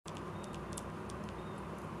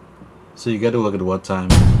So you get to work at what time?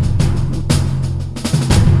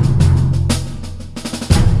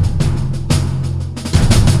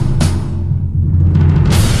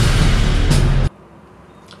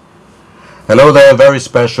 Hello there, very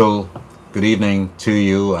special good evening to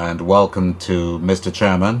you and welcome to Mr.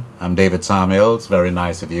 Chairman. I'm David Samuel. It's very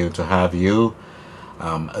nice of you to have you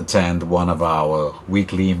attend one of our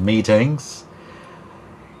weekly meetings.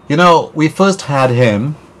 You know, we first had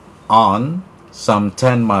him on some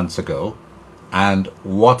 10 months ago, and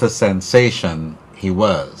what a sensation he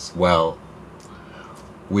was. Well,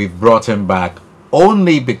 we've brought him back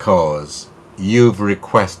only because you've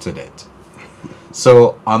requested it.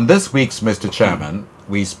 So on this week's Mr. Chairman,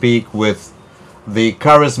 we speak with the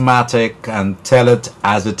charismatic and tell it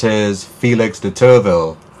as it is Felix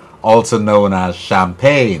Deterville, also known as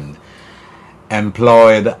Champagne,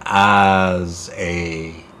 employed as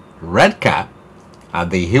a red cap at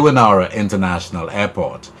the Hiwanara International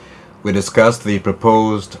Airport. We discussed the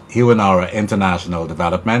proposed Hiwanara International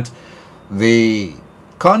Development, the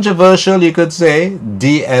controversial, you could say,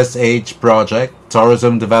 DSH project,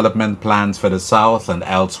 Tourism Development Plans for the South and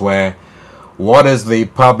elsewhere. What is the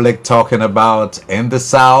public talking about in the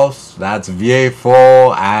South? That's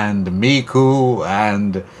VA4 and Miku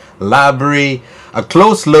and Labrie. A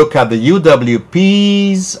close look at the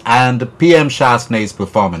UWP's and PM Shasney's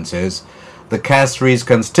performances, the Castries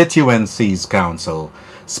Constituencies Council,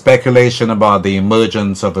 speculation about the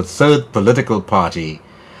emergence of a third political party,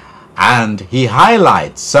 and he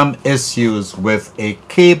highlights some issues with a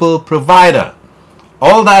cable provider.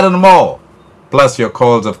 All that and more, plus your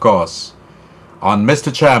calls, of course, on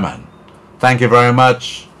Mr. Chairman. Thank you very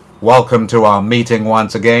much. Welcome to our meeting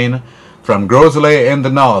once again. From Grosley in the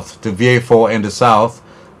north to VA4 in the south,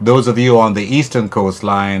 those of you on the eastern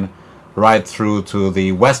coastline, right through to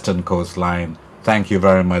the western coastline, thank you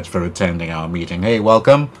very much for attending our meeting. Hey,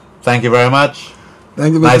 welcome. Thank you very much.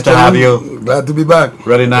 Thank you, Mr. Nice to have you. Glad to be back.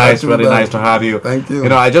 Really nice, really nice to have you. Thank you. You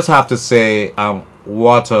know, I just have to say,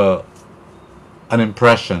 what an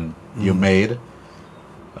impression you made.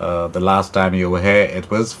 The last time you were here,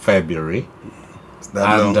 it was February.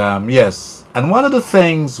 And yes, and one of the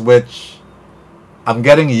things which I'm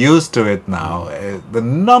getting used to it now, the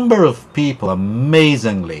number of people,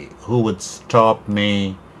 amazingly, who would stop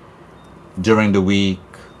me during the week,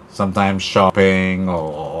 sometimes shopping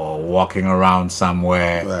or walking around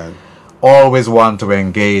somewhere, Right. always want to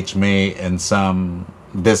engage me in some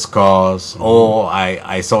discourse. Oh,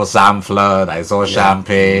 I saw Sam Flood, I saw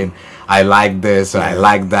Champagne, I like this, I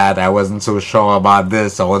like that, I wasn't so sure about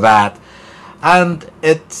this or that. And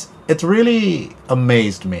it really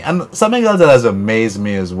amazed me. And something else that has amazed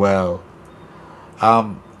me as well,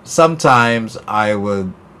 sometimes I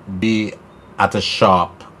would be at a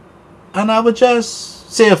shop and I would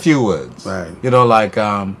just say a few words. Right. You know, like,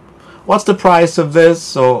 what's the price of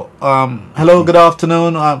this? Or, hello, good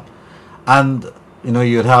afternoon. And, you know,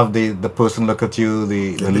 you'd have the person look at you,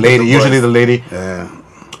 the lady, usually the lady. Yeah.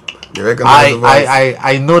 You recognize the voice?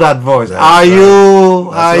 I know that voice. That's Are you?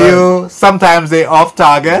 That's Are you? Sometimes they off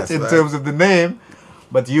target That's in right. terms of the name,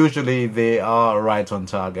 but usually they are right on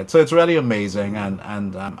target. So it's really amazing, and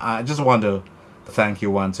I just want to thank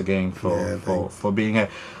you once again for being here.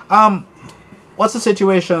 What's the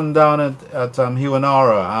situation down at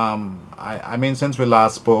Hiwanara? I mean, since we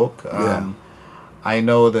last spoke, I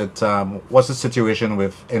know that what's the situation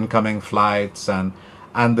with incoming flights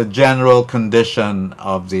and the general condition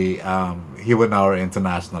of the Hiwanara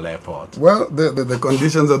International Airport? Well, the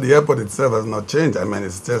conditions of the airport itself has not changed. I mean,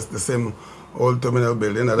 it's just the same old terminal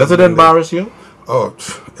building. Does it embarrass you? Oh,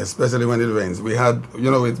 especially when it rains. We had, you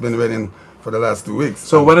know, it's been raining for the last 2 weeks.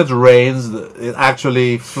 So when it rains, it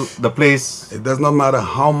actually, the place... It does not matter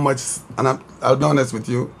how much, and I'll be honest with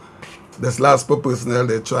you, this last personnel,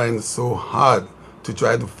 they're trying so hard to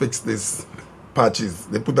try to fix this patches.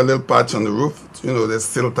 They put a little patch on the roof, you know, there's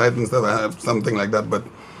still tight and stuff, something like that, but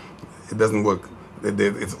it doesn't work.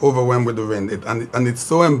 It's overwhelmed with the rain. And it's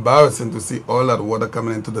so embarrassing to see all that water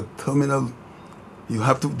coming into the terminal. You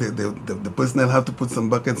have to, the personnel have to put some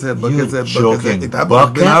buckets here, buckets here, buckets here.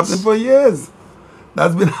 It's been happening for years.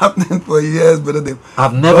 That's been happening for years. But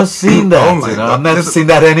I've never seen that. Oh my God. I've never seen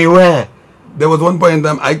that anywhere. There was one point in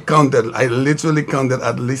time I literally counted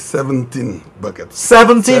at least 17 buckets.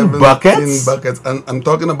 17 buckets? 17 buckets. And I'm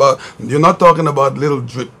talking about, you're not talking about little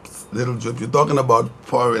drips. You're talking about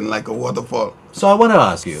pouring like a waterfall. So I want to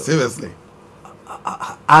ask you. Seriously.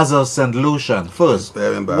 As a St. Lucian, first,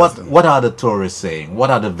 what are the tourists saying?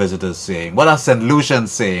 What are the visitors saying? What are St.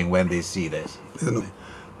 Lucians saying when they see this? You know,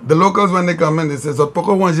 The locals, when they come in, they say, so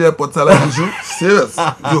pourquoi manger airport salad bijou? Serious.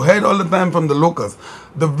 You heard all the time from the locals.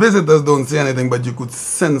 The visitors don't say anything, but you could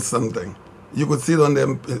sense something. You could see it on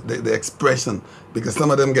them, the expression, because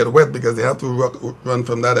some of them get wet because they have to run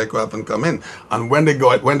from that aircraft and come in. And when they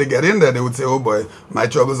get in there, they would say, oh boy, my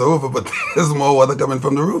troubles are over, but there's more water coming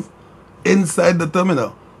from the roof inside the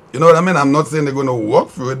terminal. You know what I mean? I'm not saying they're going to walk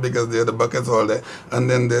through it because there are the buckets all there. And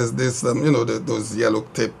then there's this, those yellow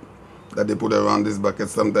tape that they put around these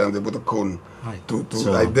buckets. Sometimes they put a cone to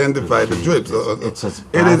so identify the drips. It's as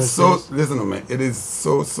it bad is as so. this? Listen to me. It is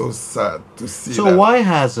so sad to see. So that. why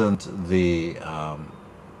hasn't the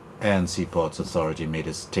ANC Ports Authority made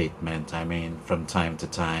a statement? I mean, from time to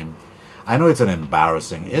time. I know it's an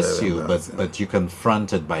embarrassing issue, but you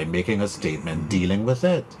confront it by making a statement, dealing with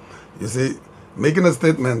it. You see, making a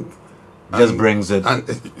statement just brings it. And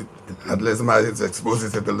at least it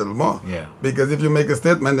exposes it a little more. Yeah. Because if you make a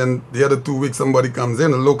statement and the other 2 weeks somebody comes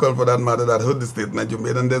in, a local for that matter, that heard the statement you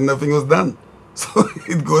made, and then nothing was done. So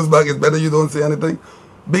it goes back. It's better you don't say anything.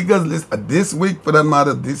 Because this week, for that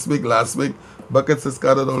matter, this week, last week, buckets are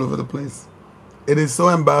scattered all over the place. It is so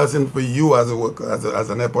embarrassing for you as a worker, as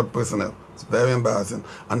an airport personnel. It's very embarrassing.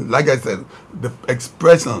 And like I said, the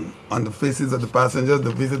expression on the faces of the passengers,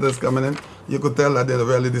 the visitors coming in, you could tell that they're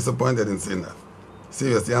really disappointed in seeing that.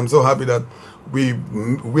 Seriously, I'm so happy that we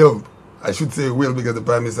will, I should say will, because the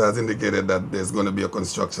Prime Minister has indicated that there's going to be a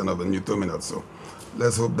construction of a new terminal. So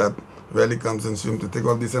let's hope that really comes in stream to take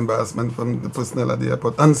all this embarrassment from the personnel at the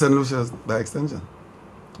airport and St. Lucia's by extension,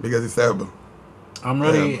 because it's terrible. I'm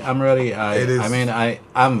ready. I'm very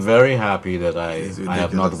happy that I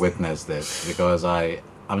have not witnessed this, because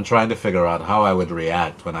I'm trying to figure out how I would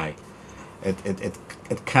react when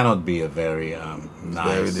it cannot be a very nice.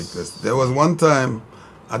 Very ridiculous. There was one time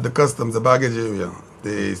at the customs, the baggage area,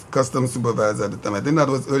 the customs supervisor at the time, I think that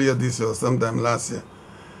was earlier this year or sometime last year.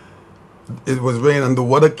 It was rain and the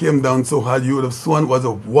water came down so hard you would have sworn it was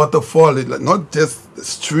a waterfall. Not just a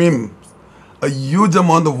stream. A huge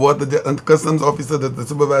amount of water there, and customs officer, the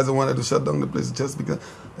supervisor wanted to shut down the place just because,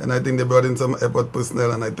 and I think they brought in some airport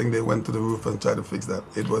personnel, and I think they went to the roof and tried to fix that.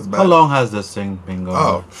 It was bad. How long has this thing been going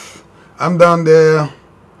on? I'm down there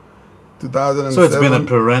 2007. So it's been a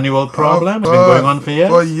perennial problem? It's been going on for years?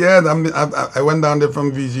 For years. I went down there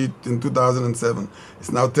from VG in 2007.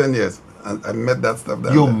 It's now 10 years. And I met that stuff down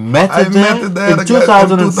there. You met it there? Met it there. In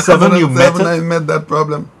 2007 you met it? I met that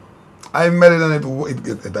problem. I met it and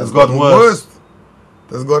it has gotten worse.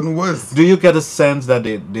 It has gotten worse. Do you get a sense that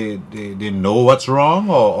they know what's wrong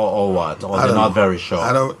or what? Or they're not very sure?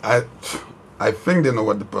 I think they know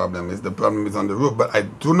what the problem is. The problem is on the roof. But I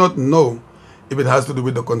do not know if it has to do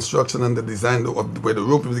with the construction and the design of where the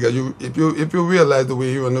roof is. Because if you realize the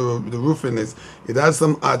way the roofing is, it has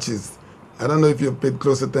some arches. I don't know if you paid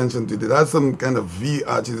close attention to it. It has some kind of V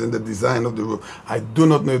arches in the design of the roof. I do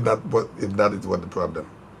not know if that is what the problem.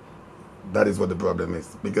 That is what the problem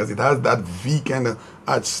is, because it has that V kind of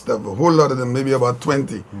arch stuff, a whole lot of them, maybe about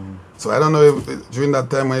 20. So I don't know if during that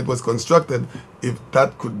time when it was constructed, if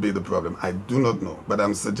that could be the problem. I do not know, but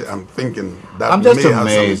I'm thinking that. I'm just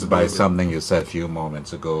amazed by something you said a few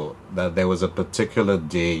moments ago, that there was a particular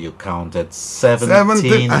day you counted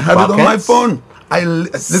 17 I had buckets? it on my phone.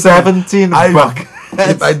 17 buckets.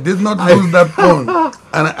 If I did not lose that phone,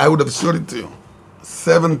 and I would have showed it to you.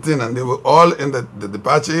 17, and they were all in the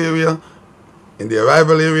departure area, in the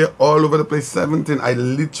arrival area, all over the place. 17. I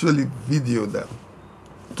literally videoed that.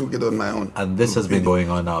 Took it on my own. And this has been going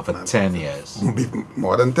on now for 10 years.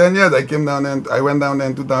 More than 10 years. I came down there and I went down there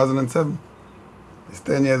in 2007. It's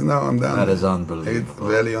 10 years now. I'm down. That is unbelievable. It's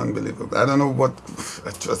really unbelievable. I don't know what.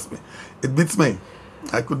 Trust me. It beats me.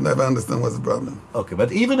 I could never understand what's the problem. Okay,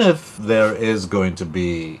 but even if there is going to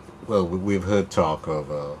be, well, we've heard talk of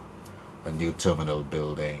a new terminal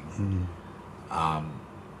building.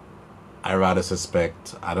 I rather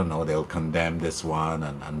suspect, I don't know, they'll condemn this one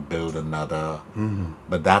and build another.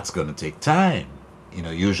 But that's going to take time.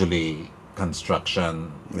 Usually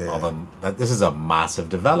construction of this is a massive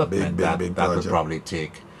development. That would probably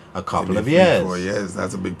take a couple of years. 4 years,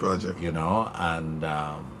 that's a big project. And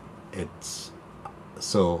it's,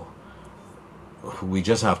 so we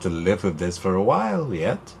just have to live with this for a while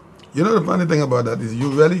yet. The funny thing about that is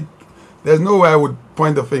there's no way I would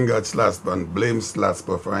point a finger at SLASPA and blame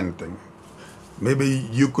SLASPA for anything. Maybe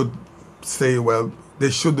you could say, well, they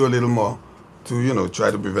should do a little more to, try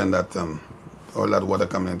to prevent that all that water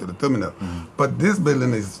coming into the terminal. But this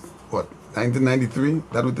building is, what, 1993?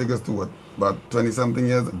 That would take us to, what, about 20-something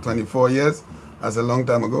years, 24 years? That's a long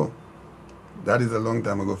time ago. That is a long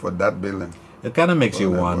time ago for that building. It kind of makes you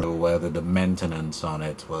wonder whether the maintenance on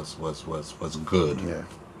it was good.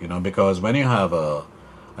 Yeah. Because when you have a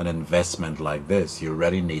an investment like this, you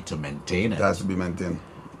really need to maintain It it. has to be maintained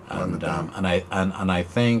all the time. And I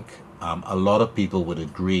think a lot of people would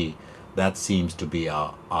agree that seems to be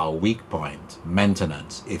our weak point,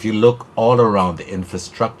 maintenance. If you look all around the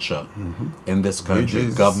infrastructure in this country,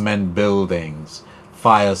 Bridges. government buildings,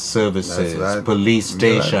 fire services, That's right. police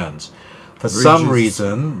You're right. stations, for some Bridges.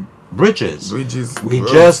 reason, bridges. Bridges, We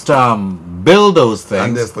roads. just build those things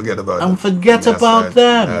And just forget about and it. forget That's about right.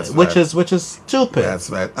 them, That's which right. is stupid. That's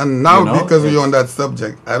right. And now, You know, because we're it's- on that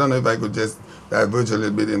subject, I don't know if I could just diverge a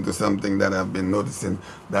little bit into something that I've been noticing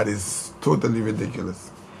that is totally ridiculous.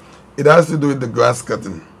 It has to do with the grass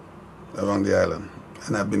cutting around the island.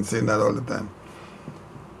 And I've been saying that all the time.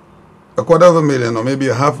 $250,000 or maybe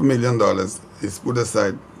 $500,000 is put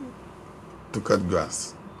aside to cut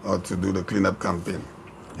grass or to do the cleanup campaign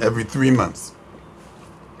every 3 months.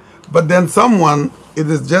 But then it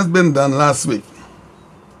has just been done last week.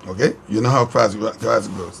 Okay? You know how fast grass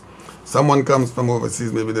grows. Someone comes from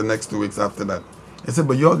overseas maybe the next 2 weeks after that. They said,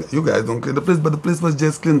 but you guys don't clean the place, but the place was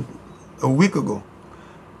just cleaned a week ago.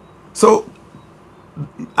 So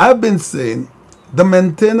I've been saying the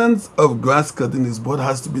maintenance of grass cutting is what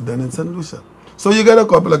has to be done in St. Lucia. So you get a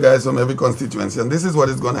couple of guys from every constituency, and this is what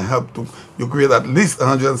is going to help you create at least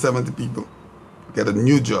 170 people get a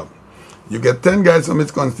new job. You get 10 guys from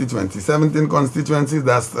each constituency, 17 constituencies,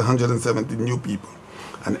 that's 170 new people.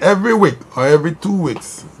 And every week or every 2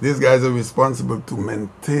 weeks, these guys are responsible to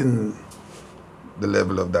maintain the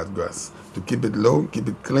level of that grass, to keep it low, keep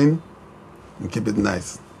it clean, and keep it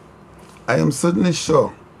nice. I am certainly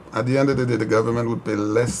sure at the end of the day, the government would pay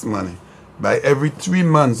less money by every 3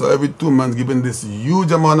 months or every 2 months giving this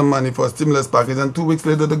huge amount of money for a stimulus package, and 2 weeks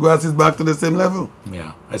later the grass is back to the same level.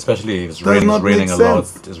 Yeah, especially if it's Does not raining make a lot.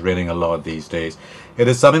 sense. It's raining a lot these days. It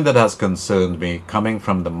is something that has concerned me coming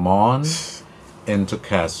from the Mon into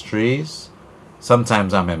Castries.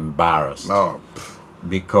 Sometimes I'm embarrassed Oh,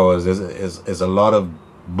 because there's a lot of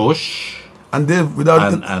bush, and they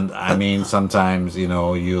without and I mean sometimes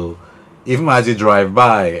you even as you drive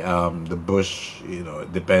by the bush,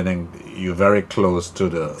 depending, you're very close to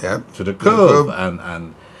the Yep, to the to the curb,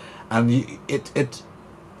 curb. and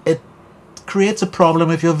it creates a problem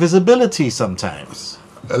with your visibility sometimes.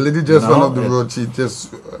 a lady just No, went off the it- road. She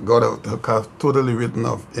just got her car totally written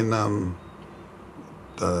off in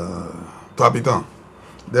Tapiton.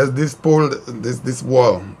 There's this pole, this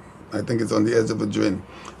wall. I think it's on the edge of a drain.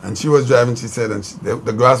 And she was driving. She said, and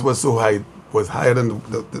the grass was so high, it was higher than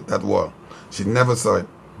that wall. She never saw it.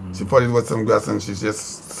 She thought it was some grass, and she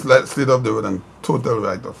just slid off the road and total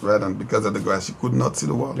write-off. Right, and because of the grass, she could not see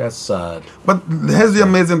the wall. That's sad. But here's the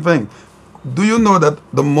amazing thing. Do you know that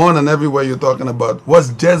the Mon and everywhere you're talking about was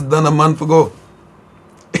just done a month ago?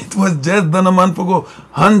 It was just done a month ago.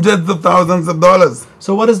 Hundreds of thousands of dollars.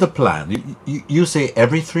 So what is the plan? You say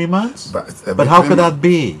every 3 months? But it's every But how 3 could months. that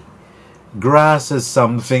be? Grass is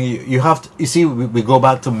something you have to. You see, we go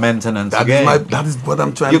back to maintenance again. That is what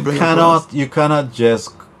I'm trying You to bring cannot across. you cannot just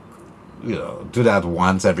do that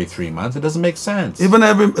once every 3 months. It doesn't make sense. Even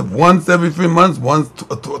once every 3 months,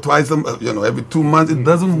 twice, every 2 months, it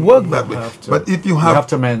doesn't work that way. have to- But if you have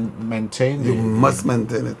to maintain you it. must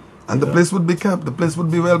maintain it. And the place would be kept. The place would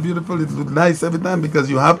be well beautiful. It would be nice every time because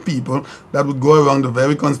you have people that would go around the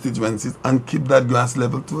very constituencies and keep that grass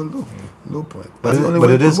level to a low point. That's the only way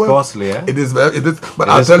But it could is work. costly, eh? It is But It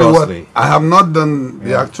I'll is tell you costly. what, I have not done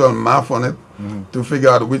the actual math on it to figure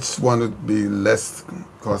out which one would be less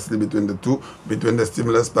costly between the two, between the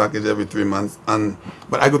stimulus package every 3 months.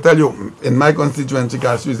 But I could tell you, in my constituency,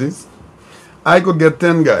 Castries, I could get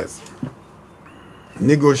 10 guys,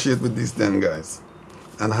 negotiate with these 10 guys,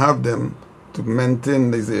 and have them to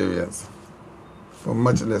maintain these areas for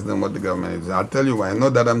much less than what the government is. I'll tell you why.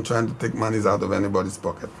 Not that I'm trying to take monies out of anybody's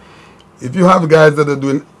pocket. If you have guys that are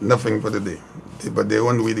doing nothing for the day, but they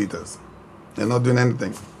want weed eaters, they're not doing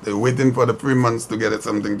anything. They're waiting for the 3 months to get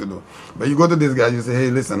something to do. But you go to this guy, you say,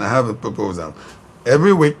 hey, listen, I have a proposal.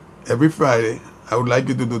 Every week, every Friday, I would like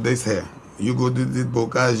you to do this here. You go do this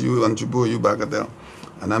bocage, you entrepreneur, you bagatelle,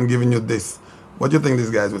 and I'm giving you this. What do you think these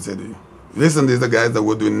guys would say to you? Listen, these are guys that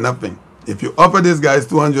were doing nothing. If you offer these guys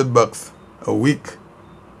 $200 a week,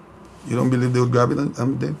 you don't believe they would grab it?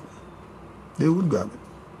 They would grab it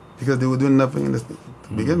because they were doing nothing in the state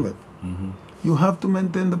to begin with. You have to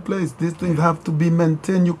maintain the place. These things have to be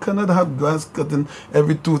maintained. You cannot have grass cutting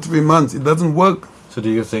every 2-3 months. It doesn't work. So do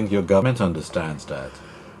you think your government understands that?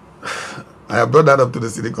 I have brought that up to the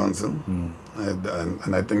city council,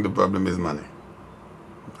 and I think the problem is money.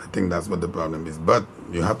 I think that's what the problem is. But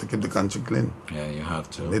you have to keep the country clean. Yeah, you have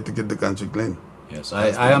to. You need to keep the country clean. Yes,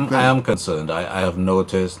 I am concerned. I have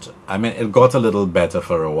noticed. I mean, it got a little better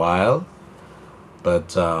for a while,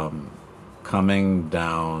 But coming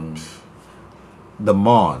down the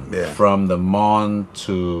Mon, Yeah. from the Mon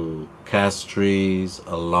to Castries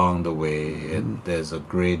along the way, there's a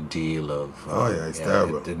great deal of. Oh, yeah, it's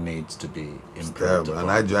terrible. It needs to be It's improved terrible. And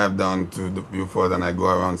upon. I drive down to the Beaufort and I go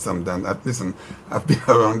around sometimes. Listen, I've been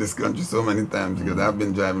around this country so many times because I've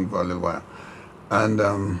been driving for a little while.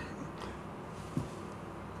 And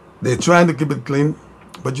they're trying to keep it clean,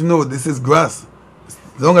 but you know, this is grass.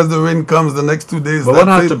 As long as the rain comes the next 2 days, But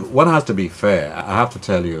that's it. one has to be fair. I have to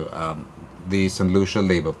tell you, the St. Lucia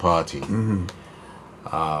Labour Party.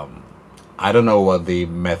 I don't know what the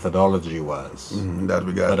methodology was, In that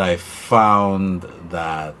regard. but I found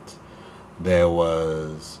that there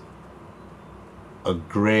was a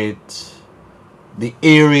great. The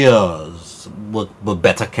areas were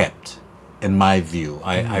better kept, in my view.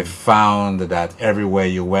 I found that everywhere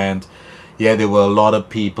you went, yeah, there were a lot of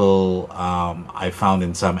people. I found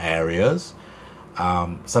in some areas.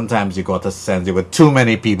 Sometimes you got a sense there were too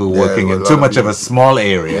many people Yeah, working there were in a too lot of much of a people. small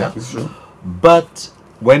area. Yeah, it's true. But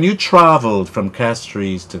when you traveled from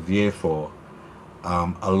Castries to Vieux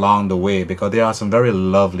along the way, because there are some very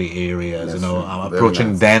lovely areas, That's you know, true. Very approaching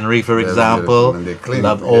nice. Dennery, for Very example. beautiful. And they're clean.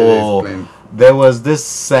 Love, The area is oh, clean. there was this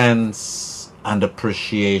sense and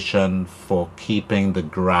appreciation for keeping the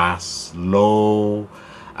grass low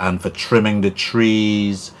and for trimming the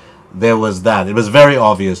trees. There was that. It was very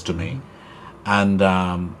obvious to me. And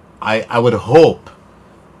I would hope,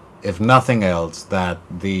 if nothing else, that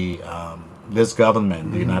this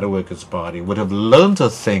government, the United Workers' Party, would have learned a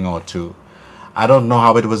thing or two. I don't know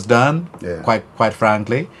how it was done, Yeah. quite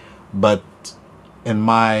frankly, but in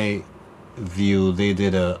my view, they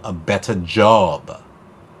did a better job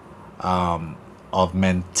of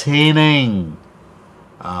maintaining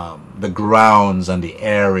the grounds and the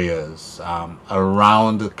areas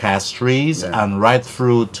around the Castries Yeah. and right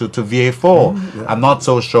through to Vieux. Yeah. I'm not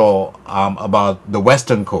so sure about the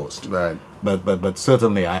western coast, Right. but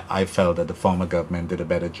certainly I felt that the former government did a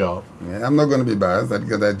better job. Yeah, I'm not going to be biased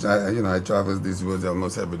because I traverse these roads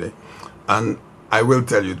almost every day, and I will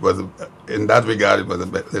tell you, it was in that regard, it was a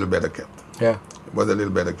little better kept. Yeah. It was a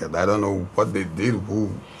little better kept. I don't know what they did, who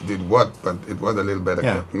did what, but it was a little better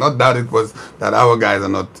Yeah. kept. Not that it was that our guys are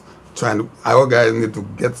not trying to. Our guys need to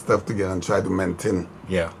get stuff together and try to maintain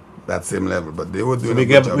Yeah. that same level. But they were doing. We a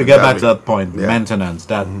good get job we in get that back to regard. that point. Yeah. Maintenance.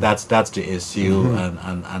 That's the issue,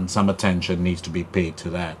 and some attention needs to be paid to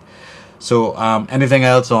that. So, anything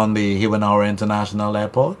else on the Hiwanara International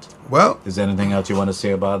Airport? Well, Is there anything else you want to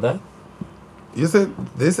say about that? you said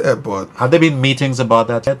this airport. Have there been meetings about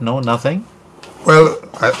that yet? No, nothing. Well,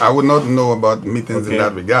 I would not know about meetings Okay. in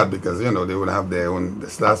that regard because they would have their own. The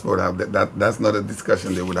SLAS would have that. That's not a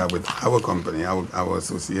discussion they would have with our company, our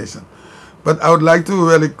association. But I would like to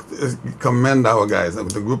really commend our guys,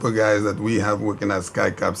 the group of guys that we have working as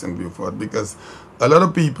Skycaps in Beaufort, because a lot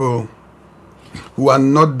of people who are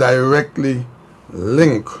not directly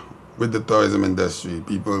linked with the tourism industry,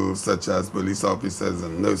 people such as police officers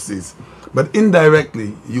and nurses, but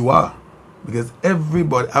indirectly you are. Because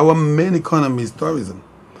everybody, our main economy is tourism.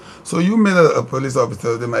 So you meet a police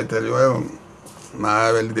officer, they might tell you, well, nah,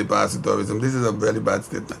 really they pass to tourism. This is a very bad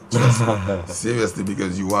statement. Trust me. Seriously,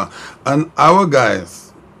 because you are. And our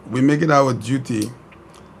guys, we make it our duty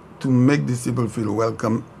to make these people feel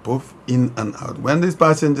welcome both in and out. When these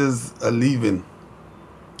passengers are leaving,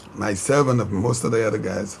 myself and most of the other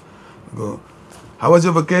guys go, how was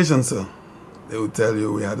your vacation, sir? They will tell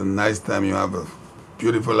you, we had a nice time, you have a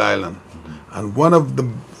beautiful island. And one of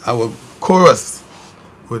our chorus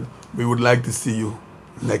we would like to see you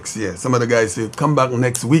next year. Some of the guys say, come back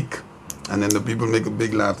next week. And then the people make a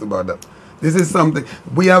big laugh about that. This is something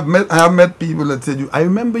I have met people that said, I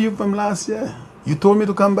remember you from last year. You told me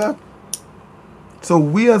to come back. So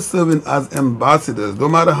we are serving as ambassadors, no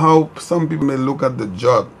matter how some people may look at the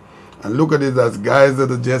job and look at it as guys that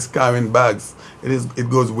are just carrying bags. It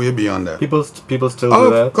goes way beyond that. People still do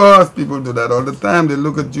that. Of course, people do that all the time. They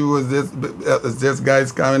look at you as just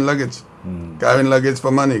guys carrying luggage, carrying luggage for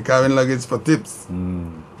money, carrying luggage for tips.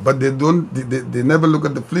 But they don't. They never look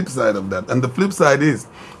at the flip side of that. And the flip side is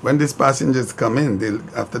when these passengers come in,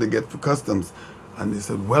 after they get to customs, and they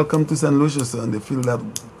said, "Welcome to St. Lucia, sir," and they feel that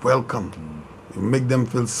welcome. You make them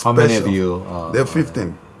feel special. How many of you? They're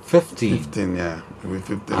 15. 15. 15, yeah. We're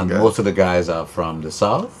 15 And guys. most of the guys are from the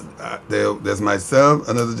south. There's myself,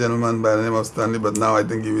 another gentleman by the name of Stanley, but now I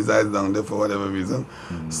think he resides down there for whatever reason.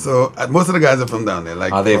 So most of the guys are from down there.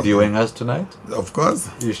 Like, Are they viewing us tonight? Of course.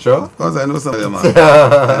 You sure? Of course, I know some of them. I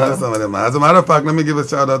know some of them. As a matter of fact, let me give a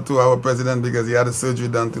shout out to our president because he had a surgery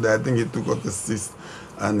done today. I think he took up a cyst,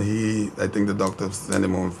 and I think the doctor sent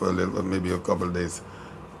him home for maybe a couple of days.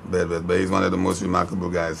 But he's one of the most remarkable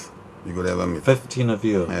guys you could ever meet. 15 of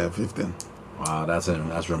you. Yeah, 15. Wow, that's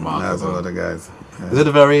remarkable. That's a lot of guys. Is it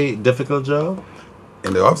a very difficult job?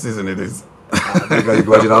 In the off season, it is. Because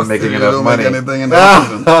you're not making enough money. You don't make anything in the off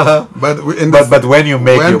season. But when you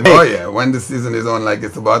make, you make. Oh yeah, when the season is on, like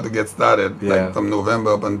it's about to get started, Yeah. like from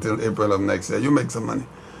November up until April of next year, you make some money.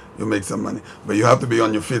 You make some money, but you have to be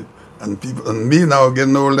on your feet. And people, and me now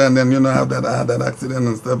getting older, and then I had that accident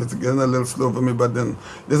and stuff. It's getting a little slow for me. But then,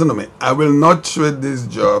 listen to me. I will not trade this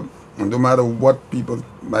job, and no matter what people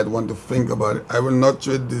might want to think about it, I will not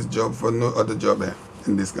trade this job for no other job here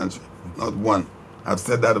in this country. Not one. I've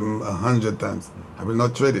said that 100 times. I will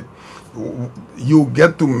not trade it. You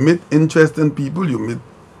get to meet interesting people.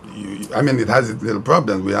 I mean, it has its little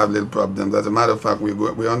problems. We have little problems. As a matter of fact,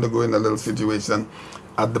 we're undergoing a little situation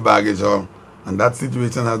at the baggage hall. And that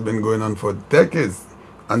situation has been going on for decades.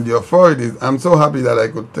 And the authorities, I'm so happy that I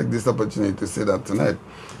could take this opportunity to say that tonight.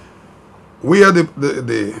 We are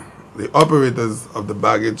the operators of the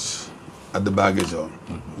baggage at the baggage hall.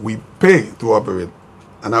 Mm-hmm. We pay to operate.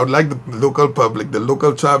 And I would like the local public, the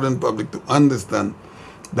local traveling public to understand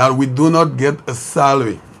that we do not get a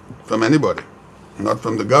salary from anybody. Not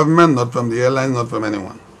from the government, not from the airline, not from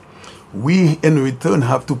anyone. We, in return,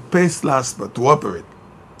 have to pay SLASPA to operate.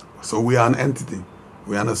 So we are an entity.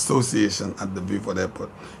 We are an association at the Beaufort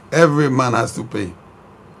Airport. Every man has to pay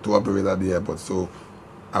to operate at the airport. So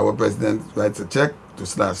our president writes a check to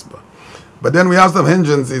SLASPA. But then we have some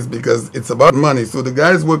hindrances because it's about money. So the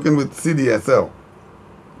guys working with CDSL,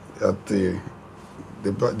 at the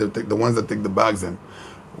ones that take the bags in,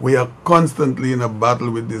 we are constantly in a battle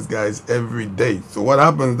with these guys every day. So what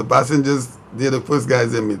happens, the passengers, they're the first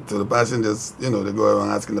guys they meet. So the passengers, they go around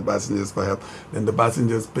asking the passengers for help. Then the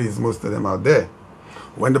passengers pays most of them out there.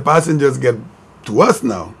 When the passengers get to us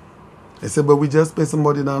now, they say, but we just pay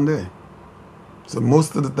somebody down there. So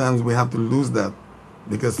most of the times we have to lose that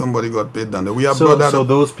because somebody got paid down there. We have brought that so up.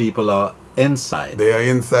 those people are inside. They are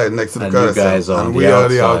inside next to the And carousel. you guys are and on we the are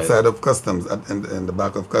the outside. outside of customs, in the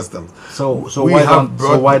back of customs. So We have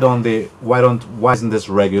brought- why isn't this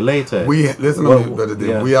regulated? Listen Well, to me, Brother Dave.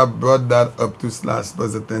 yeah. We have brought that up to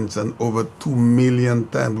SLASPA's attention over 2 million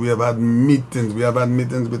times. We have had meetings. We have had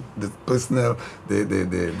meetings with the personnel.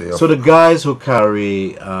 So the guys who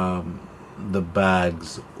carry the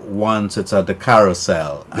bags once it's at the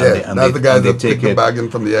carousel, that's the guys that take the bag in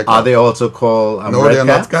from the aircraft. Are they also called No, red they are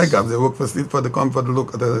not caps? sky cabs. They work for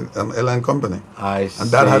the airline company. I see.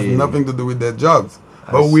 And that has nothing to do with their jobs.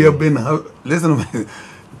 But we see. have been, listen to me,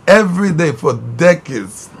 every day for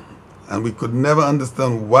decades, and we could never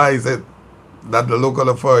understand why is it that the local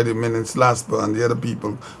authority, meaning SLASPA and the other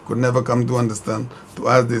people, could never come to understand, to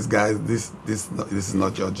ask these guys, this is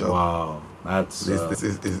not your job. Wow. That's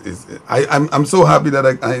I'm so happy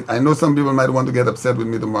that I know some people might want to get upset with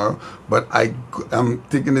me tomorrow, but I'm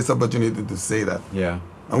taking this opportunity to say that. yeah.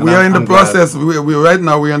 And we are in the process. We right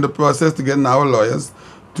now we're in the process to getting our lawyers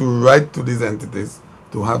to write to these entities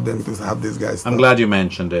to have these guys. I'm glad you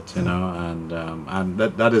mentioned it. And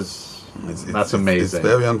that's amazing. It's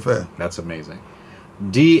very unfair. That's amazing.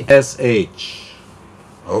 DSH.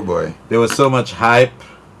 Oh boy. There was so much hype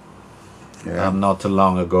Yeah. not too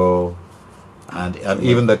long ago, and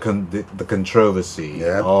even the controversy,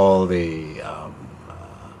 Yeah. all the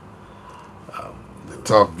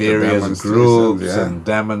Talk, various groups and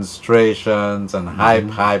demonstrations and hype.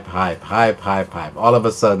 All of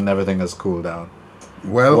a sudden, everything has cooled down.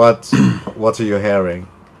 Well, What are you hearing?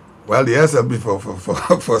 well, the SLB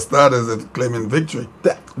for starters is claiming victory.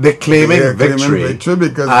 They're claiming victory. Claiming victory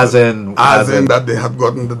because as in that they have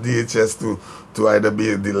gotten the DHS to either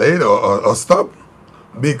be delayed or stop,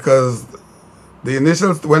 because the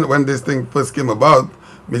initial when this thing first came about,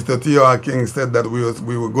 Mr. T.R. King said that we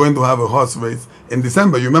were going to have a horse race in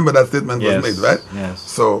December. You remember that statement was made, right? Yes.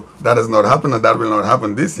 So that has not happened, and that will not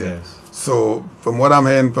happen this year. Yes. So from what I'm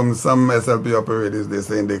hearing from some SLP operators, they're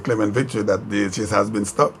saying they're claiming victory that the DHS has been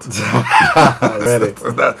stopped. Really?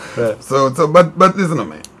 But listen to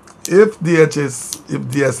me. If DHS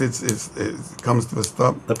comes to a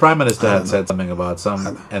stop, The Prime Minister had said something about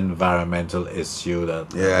some environmental issue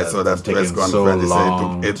that I saw that was taking press conference. so They say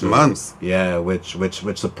long it took 8 months. Yeah, which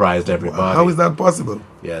surprised everybody. How is that possible?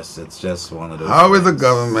 Yes, it's just one of those. How is a things.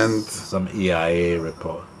 government, Some EIA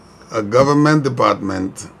report? a government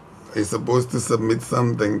department, is supposed to submit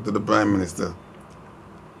something to the Prime Minister,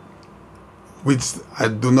 which I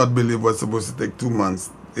do not believe was supposed to take 2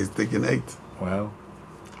 months, is taking 8. Well,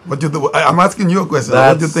 I'm asking you a question.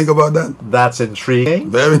 What do you think about that? that's intriguing.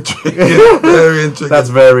 Very intriguing. Very intriguing. That's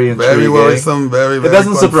very intriguing. Very worrisome. Very, very It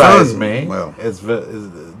doesn't surprise concerning. me. Well,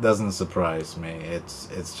 It doesn't surprise me.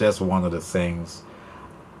 It's just one of the things.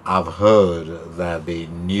 I've heard that the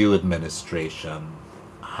new administration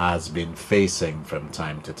has been facing from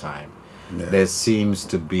time to time. Yeah. There seems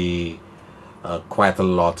to be quite a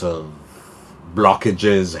lot of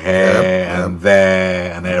blockages here and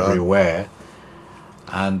there and everywhere.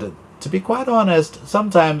 And to be quite honest,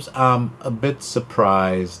 sometimes I'm a bit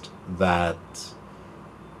surprised that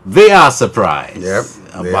they are surprised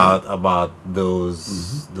about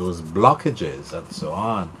those blockages and so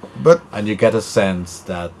on. And you get a sense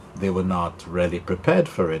that they were not really prepared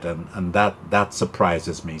for it, and that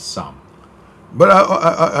surprises me some. But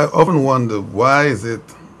I often wonder, why is it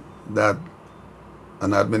that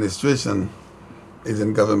an administration is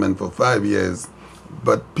in government for 5 years,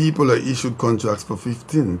 but people are issued contracts for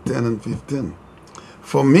 10 and 15?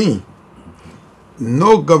 For me,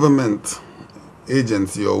 no government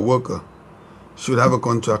agency or worker should have a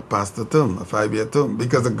contract past a term, a 5-year term,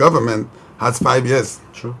 because the government has 5 years.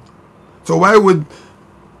 True. So why would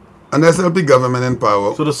an SLP government in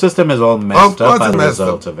power? So the system is all messed up as a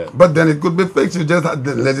result of it. But then it could be fixed. You just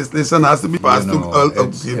the legislation has to be passed to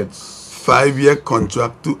give 5-year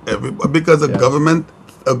contract to everybody, because a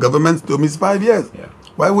government's term is 5 years. Yeah.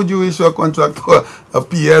 Why would you issue a contract for a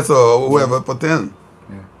PS or whoever for 10?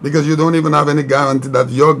 Because you don't even have any guarantee that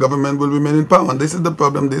your government will remain in power. And this is the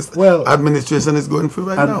problem this administration is going through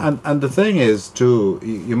right now. And the thing is, too,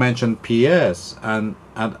 you mentioned PS, and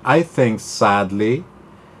I think, sadly,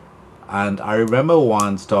 and I remember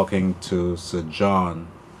once talking to Sir John,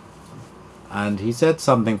 and he said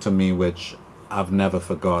something to me which I've never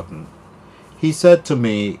forgotten. He said to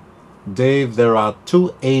me, Dave, there are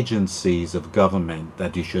 2 agencies of government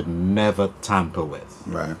that you should never tamper with.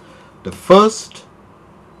 Right. The first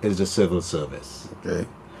is the civil service. Okay.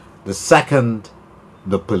 The second,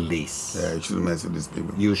 the police. Yeah, you shouldn't mess with these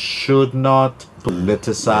people. You should not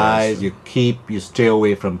politicize. You stay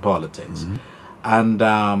away from politics. And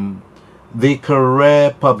the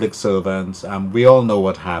career public servants, we all know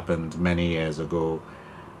what happened many years ago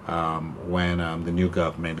when the new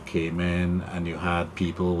government came in, and you had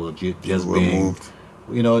people who just being moved.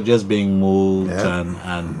 Just being moved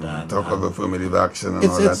and talk of affirmative action and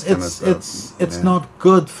all that kind of stuff. It's not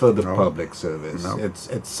good for the public service. No.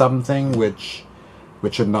 It's something which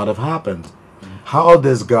should not have happened. How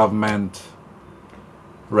this government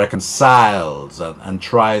reconciles and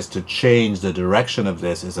tries to change the direction of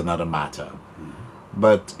this is another matter.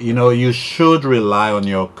 But you should rely on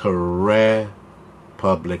your career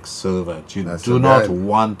public servant. You do not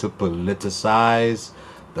want to politicize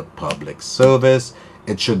the public service.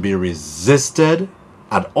 It should be resisted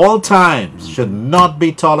at all times, should not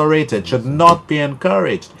be tolerated, should not be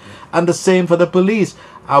encouraged. And the same for the police.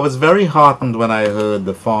 I was very heartened when I heard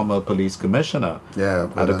the former police commissioner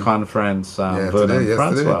at a conference, Vernon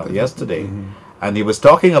Francois, yesterday. And he was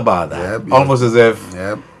talking about that, almost as if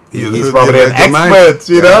he's probably an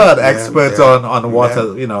expert, on what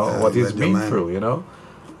what he's been through,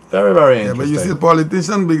 Very, very interesting. But you see, the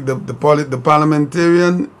politician, the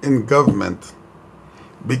parliamentarian in government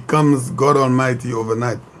becomes God Almighty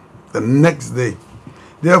overnight. The next day,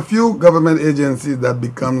 there are few government agencies that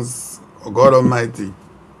becomes God Almighty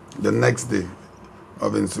the next day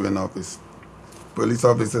of ensuing office. Police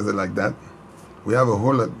officers are like that. We have a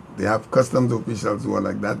whole lot. They have customs officials who are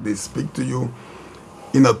like that. They speak to you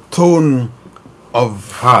in a tone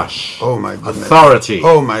of hush. Oh my goodness. Authority.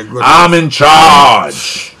 Oh my goodness. I'm in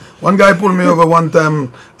charge. One guy pulled me over one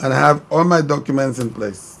time, and I have all my documents in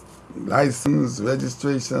place. License,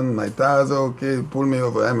 registration, my tires are okay. Pull me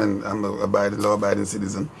over. I'm a law-abiding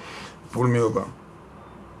citizen. Pull me over.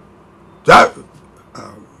 Drive.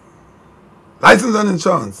 License and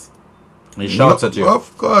insurance. He shouts at you.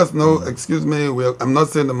 Of course, no. Excuse me. I'm not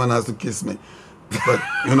saying the man has to kiss me, but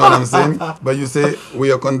you know what I'm saying. But you say we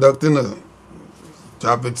are conducting a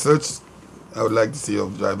traffic search. I would like to see your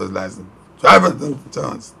driver's license. Driver's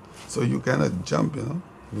insurance. So you cannot jump.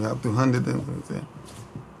 You have to hand it in.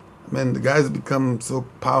 Man, the guys become so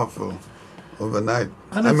powerful overnight.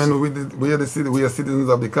 We are citizens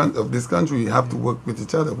of this country. We have to work with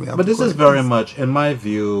each other. But this is very much, in my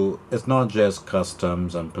view, it's not just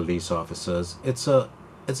customs and police officers. It's a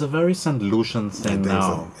very St. Lucian thing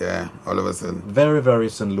now. So. Yeah, all of a sudden. Very, very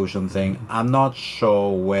St. Lucian thing. I'm not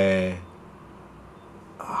sure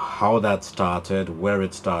how that started, where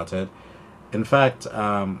it started. In fact,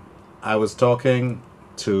 I was talking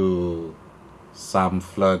to Sam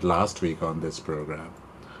Flood last week on this program,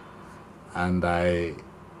 and I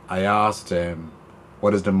asked him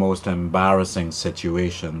what is the most embarrassing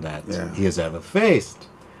situation that he has ever faced,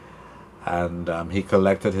 and he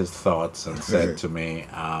collected his thoughts and said to me,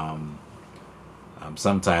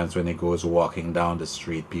 sometimes when he goes walking down the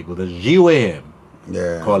street, people just jeer him,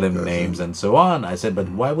 call him names and so on. I said, but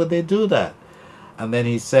why would they do that? And then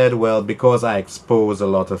he said, well, because I expose a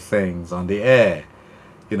lot of things on the air.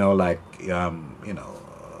 You know, like,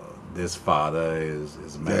 this father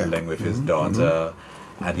is meddling with his daughter,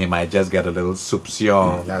 and he might just get a little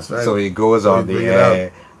soupçon. That's right. So he goes on the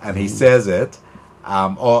air and he says it,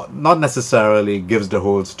 or not necessarily gives the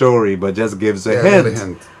whole story, but just gives a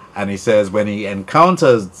hint. And he says when he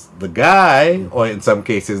encounters the guy, or in some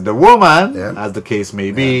cases the woman, as the case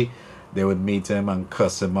may be, they would meet him and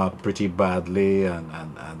cuss him up pretty badly and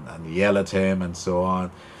yell at him and so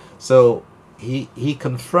on. So he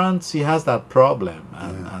confronts, he has that problem.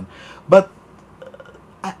 But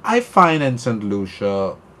I find in St.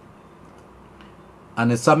 Lucia,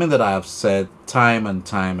 and it's something that I have said time and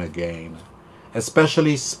time again,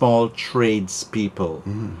 especially small tradespeople,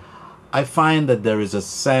 I find that there is a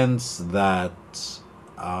sense that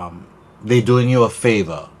they're doing you a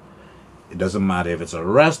favor. It doesn't matter if it's a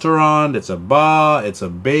restaurant, it's a bar, it's a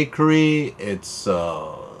bakery, it's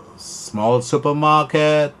a small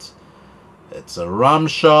supermarket, it's a rum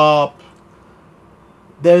shop.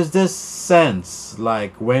 There's this sense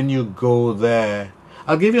like when you go there,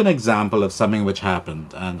 I'll give you an example of something which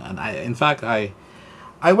happened. And I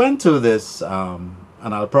went to this, and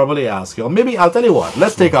I'll probably ask you, or maybe I'll tell you what,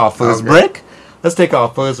 let's take our first break. Let's take our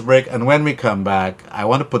first break, and when we come back, I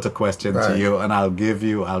want to put a question to you, and I'll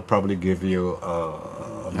probably give you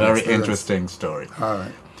a very interesting story. All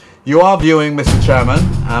right. You are viewing Mr. Chairman.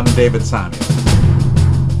 I'm David Samuel.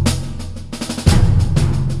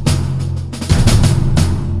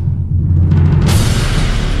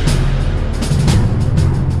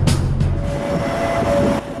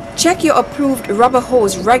 Check your approved rubber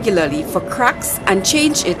hose regularly for cracks and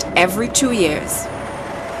change it every 2 years.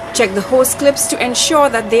 Check the hose clips to ensure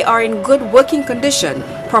that they are in good working condition,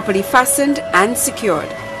 properly fastened and secured.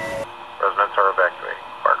 Residents are evacuating.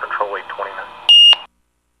 Fire control 829.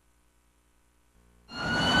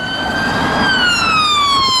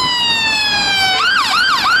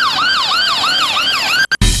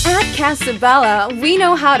 Casabella, we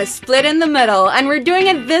know how to split in the middle, and we're doing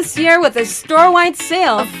it this year with a store-wide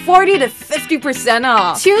sale of 40 to 50%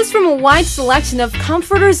 off. Choose from a wide selection of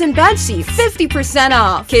comforters and bedsheets, 50%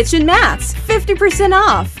 off. Kitchen mats, 50%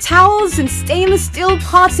 off. Towels and stainless steel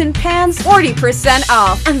pots and pans, 40%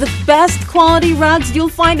 off. And the best quality rugs you'll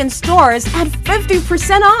find in stores at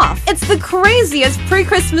 50% off. It's the craziest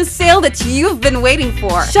pre-Christmas sale that you've been waiting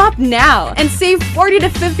for. Shop now and save 40 to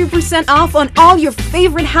 50% off on all your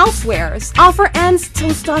favorite housewares. Offer ends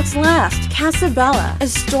till stocks last. Casabella, a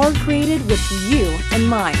store created with you in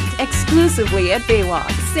mind, exclusively at Baywalk.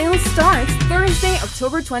 Sale starts Thursday,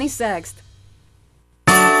 October 26th.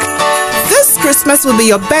 This Christmas will be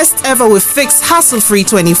your best ever with Fix hassle-free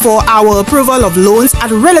 24-hour approval of loans at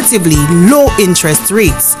relatively low interest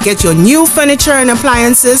rates. Get your new furniture and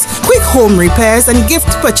appliances, quick home repairs and gift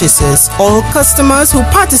purchases. All customers who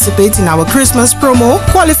participate in our Christmas promo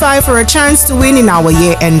qualify for a chance to win in our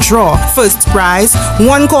year-end draw. First prize,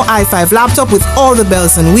 1-core i5 laptop with all the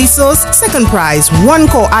bells and whistles. Second prize,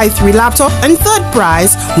 1-core i3 laptop. And third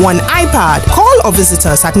prize, 1 iPad. Call or visit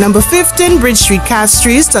us at number 15 Bridge Street,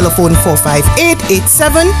 Castries, telephone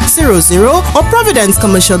 458-8700, or Providence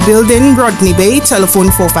Commercial Building, Rodney Bay, telephone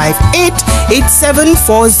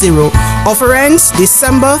 458-8740. Offer ends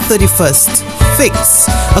December 31st. Fix,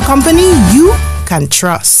 a company you can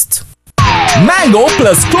trust. Mango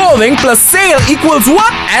plus clothing plus sale equals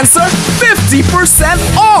what? Answer 50%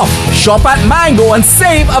 off. Shop at Mango and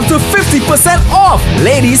save up to 50% off.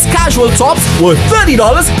 Ladies casual tops were $30,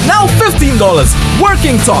 now $15.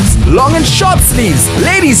 Working tops, long and short sleeves,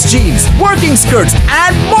 ladies jeans, working skirts,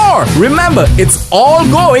 and more. Remember, it's all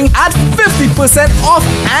going at 50% off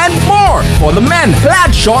and more. For the men,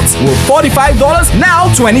 plaid shorts were $45,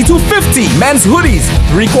 now $22.50. Men's hoodies,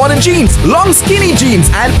 3/4 jeans, long skinny jeans,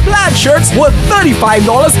 and plaid shirts were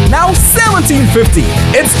 $35, now $17.50.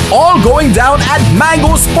 It's all going down at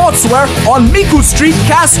Mango Sportswear on Miku Street,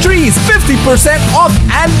 Castries. 50% off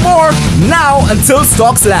and more now until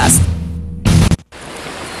stocks last.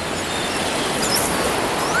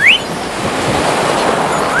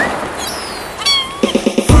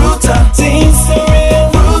 Fruta, taste the real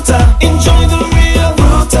Fruta, enjoy the real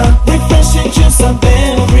Fruta, refreshing juice up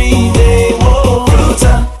every day. Whoa,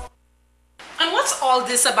 Fruta. All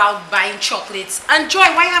this about buying chocolates. And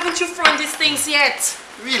Joy, why haven't you thrown these things yet?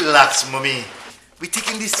 Relax, mommy. We're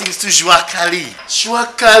taking these things to Joie Cali. Joie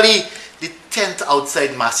Cali, the 10th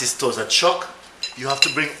outside Massy stores at Choc. You have to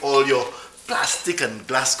bring all your plastic and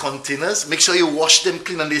glass containers. Make sure you wash them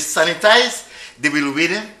clean and they sanitize. They will weigh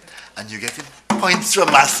them and you're getting points from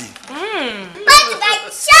Massy. But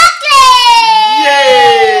the chocolate!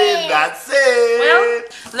 Yay! That's it. Well,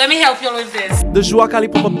 let me help you with this. The Joie Cali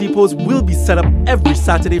pop-up depots will be set up every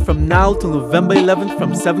Saturday from now till November 11th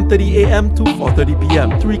from 7:30 a.m. to 4:30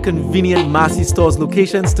 p.m. 3 convenient Massy Stores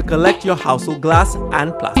locations to collect your household glass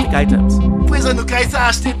and plastic items. Présent nous kay sa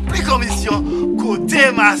acheter plus commission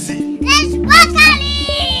côté Massy. Let's rock Ali!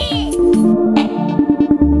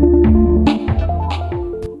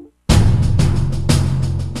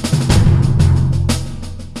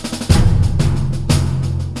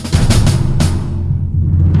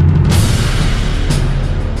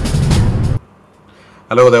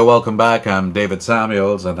 Hello there, welcome back. I'm David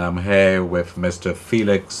Samuels and I'm here with Mr.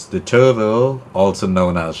 Felix Deterville, also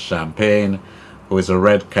known as Champagne, who is a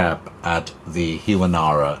red cap at the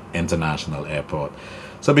Hiwanara International Airport.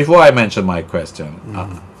 So before I mention my question,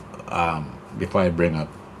 before I bring up,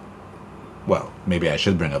 well, maybe I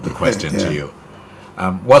should bring up the question to you.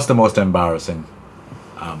 What's the most embarrassing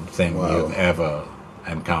thing you've ever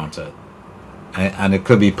encountered? And it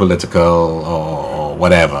could be political or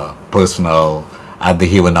whatever, personal, at the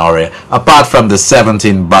Hiwanara, apart from the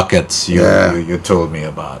 17 buckets you told me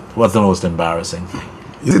about. What's the most embarrassing thing?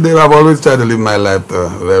 You see, Dave, I've always tried to live my life to a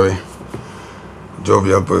very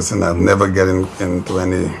jovial person. I've never get into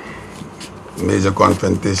any major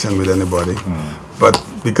confrontation with anybody. But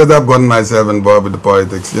because I've gotten myself involved with the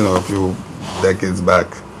politics, you know, a few decades back,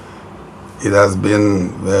 it has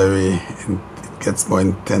been very, it gets more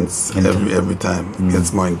intense every time. It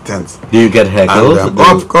gets more intense. Do you get heckled? And,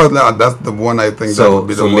 of course, that's the one I think that would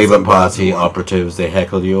be the most Labour Party operatives, they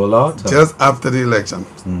heckle you a lot? Just after the election,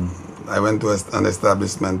 I went to an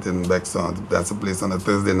establishment in Bexon. That's a place on a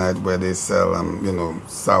Thursday night where they sell, you know,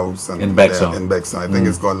 sauce. And in Bexon? In Bexon. I think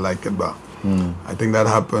it's called Like It Bar. I think that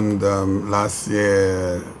happened last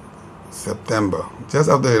year, September, just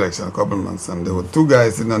after the election, a couple of months. And there were two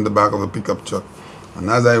guys sitting on the back of a pickup truck. And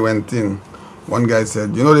as I went in, one guy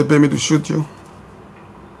said, "You know, they pay me to shoot you."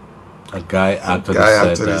 A guy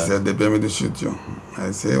actually said, "They pay me to shoot you."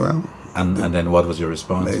 I say, "Well." And then what was your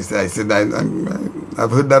response? I said,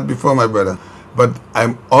 I've heard that before, my brother. But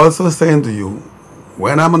I'm also saying to you,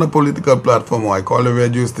 when I'm on a political platform, or I call a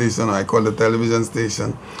radio station, or I call a television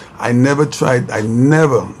station, I never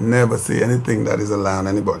never say anything that is a lie on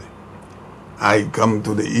anybody. I come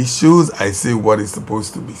to the issues, I say what is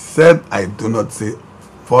supposed to be said. I do not say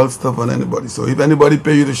false stuff on anybody. So if anybody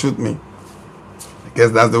pay you to shoot me, I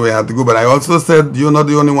guess that's the way I have to go. But I also said, you're not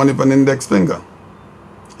the only one with an index finger.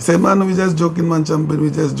 He said, "Man, we just joking, man, champion, we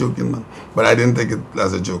just joking, man." But I didn't take it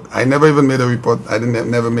as a joke. I never even made a report. I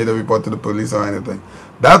never made a report to the police or anything.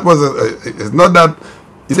 That was it's not that,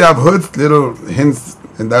 you see, I've heard little hints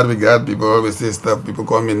in that regard. People always say stuff. People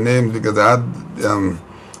call me names because I had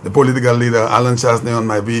the political leader, Alan Chasney, on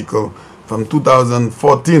my vehicle from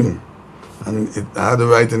 2014. And I had a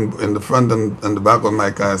writing in the front and the back of my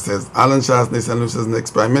car. It says, "Alan Chasney, St. Lucia's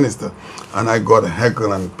next Prime Minister." And I got a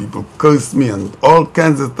heckle and people cursed me and all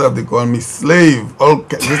kinds of stuff. They call me slave.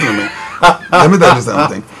 Listen to me. Let me tell you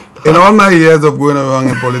something. In all my years of going around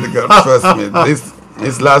in political, trust me,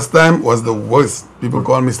 this last time was the worst. People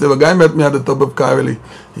call me slave. A guy met me at the top of Carly.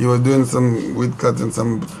 He was doing some weed cuts and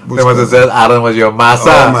some bush. There was a said Alan was your master.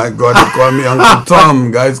 Oh my God! They call me Uncle Tom.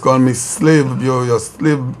 Guys call me slave. You're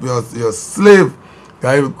slave. You're slave.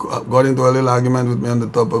 Guy got into a little argument with me on the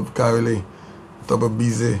top of Carly, top of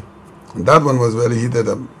BZ. And that one was very heated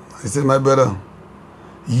up. I said, "My brother,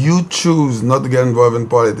 you choose not to get involved in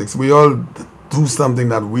politics. We all do something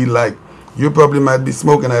that we like. You probably might be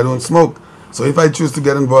smoking. I don't smoke. So if I choose to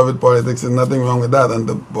get involved with politics, there's nothing wrong with that." And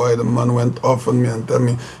the man went off on me and tell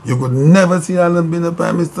me, "You could never see Alan being a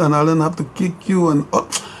prime minister and Alan have to kick you." And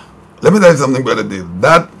let me tell you something, brother Dave.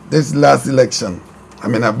 This last election, I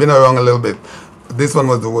mean, I've been around a little bit. This one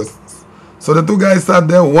was the worst. So the two guys sat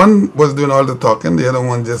there. One was doing all the talking. The other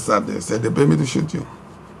one just sat there. Said, "They pay me to shoot you."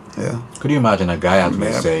 Yeah. Could you imagine a guy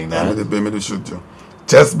actually saying that? They pay me to shoot you.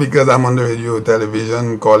 Just because I'm on the radio,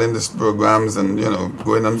 television, calling these programs and, you know,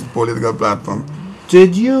 going on political platform.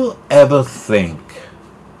 Did you ever think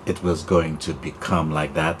it was going to become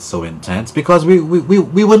like that, so intense? Because we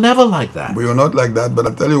were never like that. We were not like that, but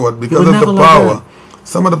I tell you what, because of the power,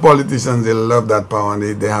 some of the politicians, they love that power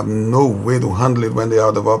and they have no way to handle it when they're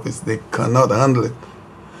out of office. They cannot handle it.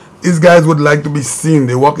 These guys would like to be seen.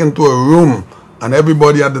 They walk into a room and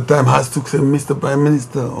everybody at the time has to say, "Mr. Prime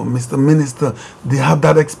Minister" or "Mr. Minister." They have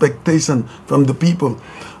that expectation from the people.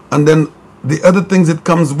 And then the other things it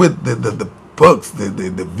comes with, the perks,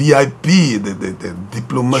 the VIP, the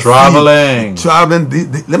diplomacy. Traveling.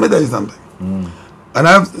 Let me tell you something. And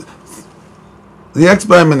the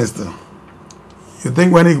ex-Prime Minister, you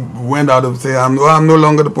think when he went out and say, I'm no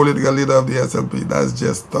longer the political leader of the SLP, that's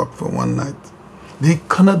just talk for one night. They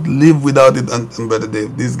cannot live without it. And Brother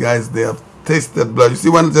Dave, these guys, they have tasted blood. You see,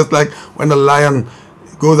 when just like when a lion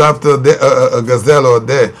goes after a gazelle or a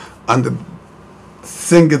deer, and the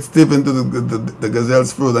sink its teeth into the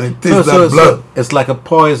gazelle's throat, and it tastes that blood. So it's like a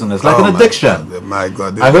poison. It's like an addiction. My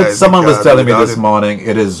God. I heard someone was telling me this morning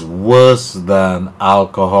it is worse than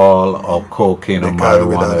alcohol or cocaine or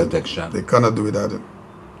marijuana addiction. They cannot do without it.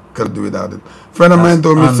 Cannot do without it. Friend of mine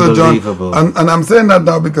told me, Sir John, and I'm saying that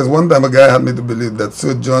now because one time a guy had me to believe that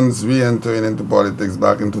Sir John's re-entering into politics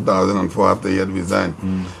back in 2004 after he had resigned.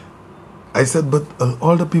 I said, but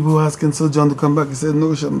all the people were asking Sir John to come back. He said,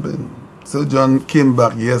 no, Champagne. Sir John came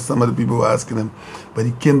back. Yes, some of the people were asking him, but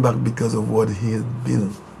he came back because of what he had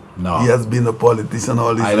been. No. He has been a politician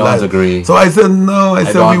all his life. I don't agree. So I said, no. I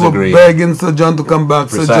said, we were begging Sir John to come back.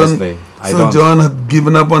 Precisely. Sir John had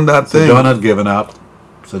given up on that thing. Sir John had given up.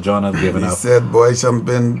 Sir John had given up. He said, boy,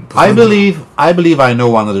 Champagne. I believe I know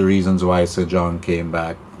one of the reasons why Sir John came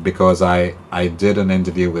back, because I did an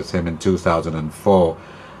interview with him in 2004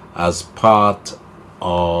 as part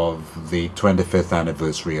of the 25th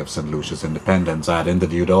anniversary of St. Lucia's independence. I had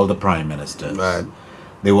interviewed all the prime ministers. Right.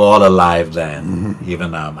 They were all alive then.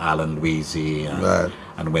 Even Alan Louisi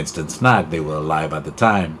and Winston Snack, they were alive at the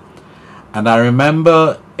time. And I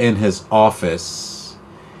remember in his office,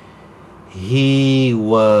 he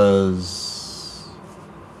was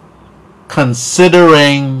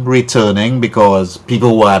considering returning because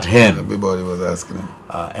people were at him. Everybody was asking him.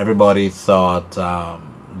 Everybody thought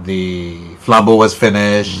the flambeau was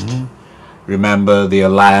finished. Remember, the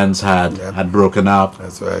alliance had broken up.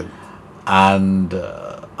 That's right. And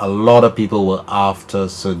a lot of people were after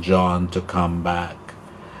Sir John to come back.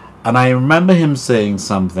 And I remember him saying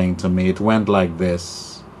something to me. It went like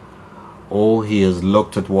this: oh, he has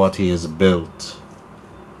looked at what he has built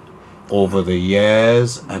over the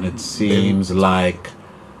years, and it seems like,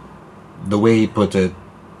 the way he put it,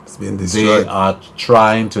 it's been destroyed. They are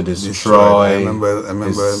trying to destroy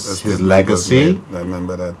his legacy. I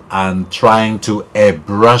remember that. And trying to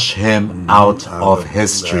airbrush him out of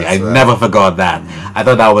history. I never forgot that. I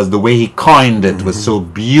thought that was the way he coined it, was so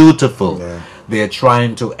beautiful. They're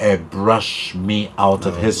trying to airbrush me out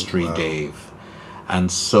of history, Dave.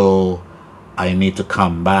 And so I need to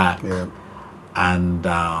come back. And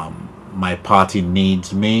my party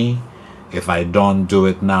needs me. If I don't do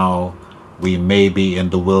it now, we may be in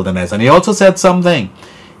the wilderness. And he also said something.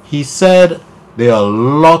 He said there are a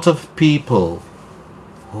lot of people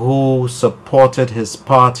who supported his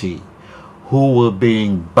party who were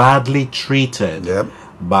being badly treated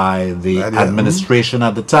by the administration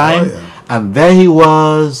at the time. And there he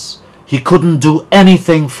was. He couldn't do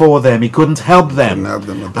anything for them. He couldn't help them.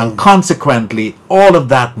 And consequently, all of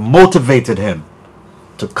that motivated him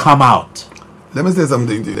to come out. Let me say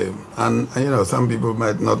something to you. And you know, some people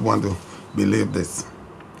might not want to believe this.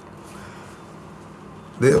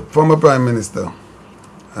 The former Prime Minister,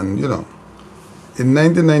 and you know, in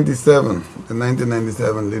 1997,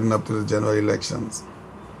 leading up to the general elections,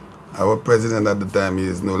 our president at the time, he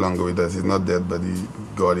is no longer with us. He's not dead, but he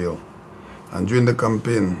got ill. And during the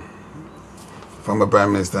campaign, former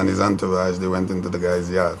Prime Minister and his entourage, they went into the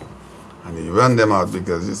guy's yard. And he ran them out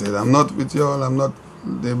because he said, I'm not with y'all, I'm not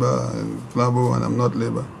Labour and Flambeau, and I'm not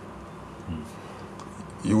Labour.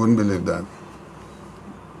 You wouldn't believe that.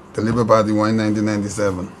 The Labour Party won in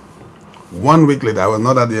 1997. 1 week later, I was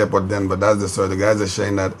not at the airport then, but that's the story. The guys are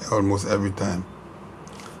sharing that almost every time.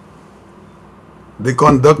 They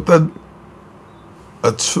conducted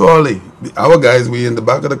a trolley. Our guys, we in the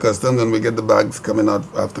back of the customs, and we get the bags coming out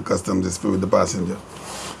after customs is through with the passenger.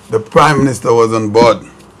 The Prime Minister was on board,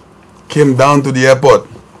 came down to the airport,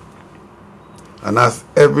 and asked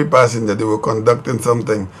every passenger, they were conducting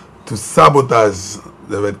something to sabotage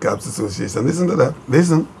the Red Caps Association. Listen to that.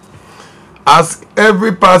 Listen. Ask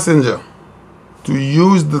every passenger to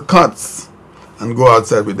use the cuts and go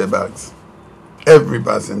outside with their bags. Every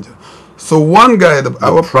passenger. So one guy,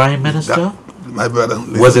 our Prime Minister, my brother,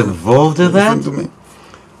 was involved in that? Listen to me.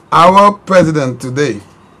 Our president today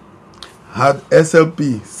had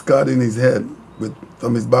SLP scarred in his head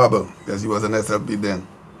from his barber, because he was an SLP then.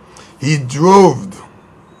 He drove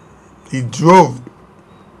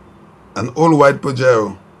an old white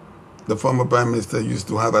Pajero the former Prime Minister used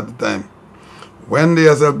to have at the time. When the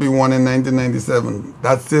SLP won in 1997,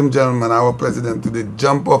 that same gentleman, our president today,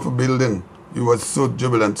 jumped off a building. He was so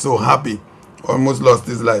jubilant, so happy, almost lost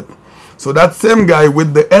his life. So that same guy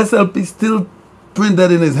with the SLP still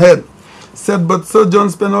printed in his head said, but Sir John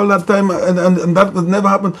spent all that time and that would never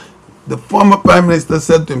happen. The former Prime Minister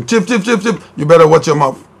said to him, Chief, you better watch your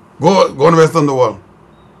mouth. Go and rest on the wall.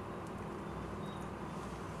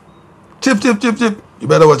 Chief, You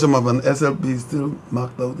better watch him up, and SLP is still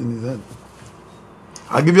marked out in his head.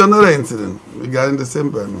 I'll give you another incident regarding the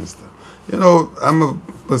same Prime Minister. You know, I'm a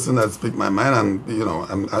person that speak my mind, and you know,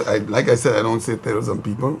 I like I said, I don't say tales on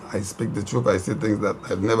people. I speak the truth. I say things that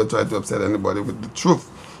I've never tried to upset anybody with the truth.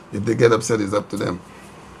 If they get upset, it's up to them.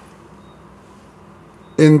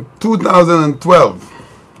 In 2012,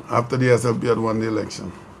 after the SLP had won the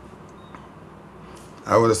election,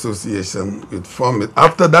 our association would form it.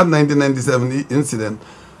 After that 1997 incident,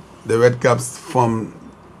 the Red Caps formed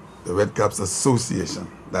the Red Caps Association.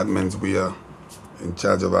 That means we are in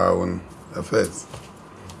charge of our own affairs.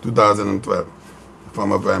 2012, the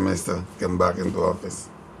former Prime Minister came back into office.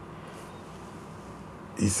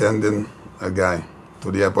 He sent in a guy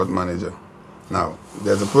to the airport manager. Now,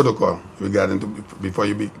 there's a protocol regarding to before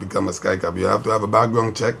you become a Sky Cap. You have to have a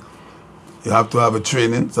background check. You have to have a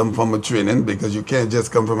training, some form of training, because you can't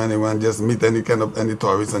just come from anywhere and just meet any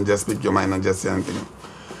tourist and just speak your mind and just say anything.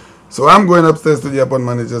 So I'm going upstairs to the airport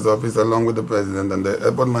manager's office along with the president, and the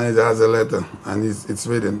airport manager has a letter, and it's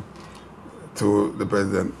written to the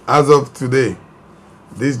president. As of today,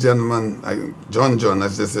 this gentleman, John,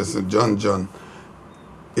 let's just say so, John,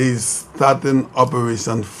 is starting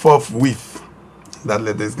operation forthwith. That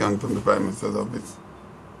letter is coming from the Prime Minister's office.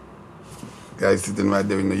 Guy sitting right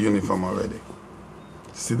there in the uniform already.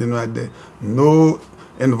 Sitting right there. No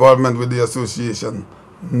involvement with the association.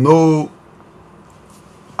 No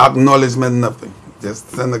acknowledgement, nothing. Just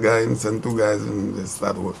send a guy and send two guys and just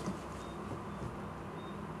start working.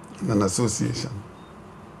 In an association.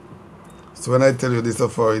 So when I tell you this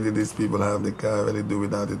authority these people have, they can't really do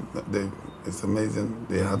without it. It's amazing.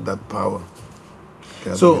 They have that power.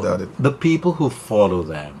 Can't do without it. The people who follow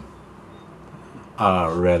them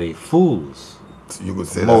are really fools. You could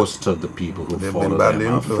say most that. of the people who They've follow been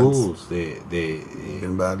them are influenced. fools. They've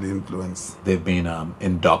been badly influenced. They've been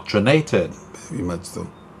indoctrinated. Very much so.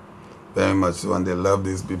 Very much so. And they love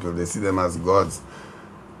these people. They see them as gods.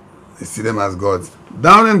 They see them as gods.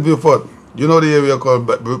 Down in Beaufort, you know the area called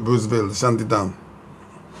Bruceville, Shantytown.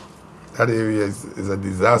 That area is a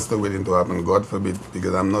disaster waiting to happen, God forbid,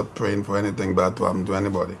 because I'm not praying for anything bad to happen to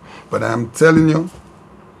anybody. But I'm telling you,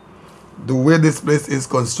 the way this place is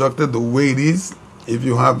constructed, the way it is, if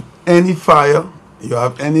you have any fire, you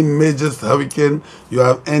have any major hurricane, you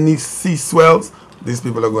have any sea swells, these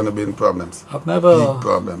people are going to be in problems. Big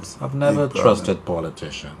problems. I've never trusted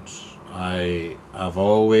politicians. I have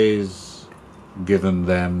always given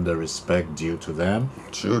them the respect due to them.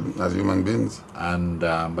 Should, as human beings. And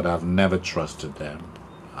but I've never trusted them.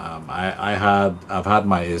 I've had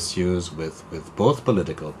my issues with both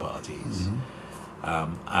political parties.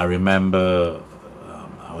 I remember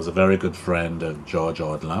I was a very good friend of George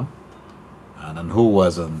Odlum, and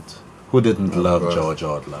who didn't love George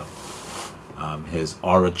Odlum? His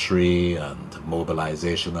oratory and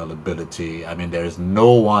mobilizational ability. I mean, there is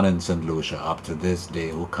no one in St. Lucia up to this day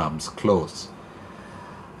who comes close.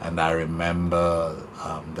 And I remember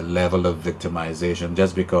the level of victimization,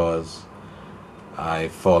 just because I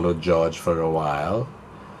followed George for a while.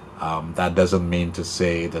 That doesn't mean to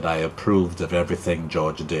say that I approved of everything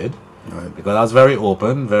George did, right. Because I was very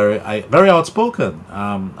open, very outspoken.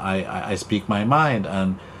 I speak my mind,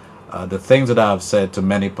 and the things that I've said to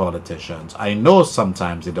many politicians, I know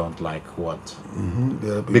sometimes they don't like what,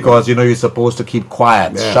 because you know you're supposed to keep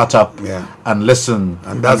quiet, shut up, and listen,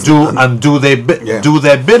 and do their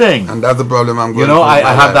bidding. And that's the problem I'm going. You know,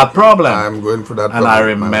 I have that problem. I'm going for that. And I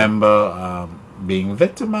remember being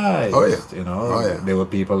victimized. Oh yeah. You know, there were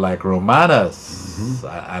people like Romanus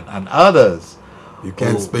and others. You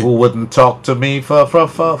can't speak. Who wouldn't talk to me for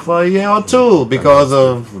a year or two because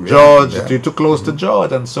of George, you're too close to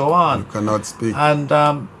George, and so on. You cannot speak. And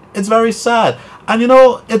it's very sad. And you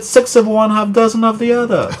know, it's 6 of one, half dozen of the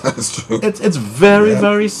other. That's true. It's very,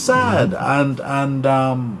 very sad. And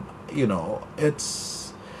you know,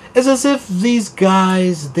 it's as if these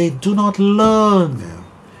guys, they do not learn. Yeah.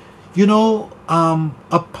 You know,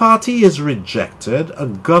 a party is rejected, a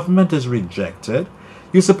government is rejected.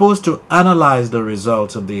 You're supposed to analyze the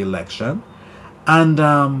results of the election, and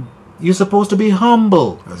you're supposed to be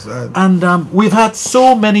humble. That's right. And we've had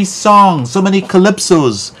so many songs, so many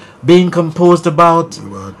calypsos being composed about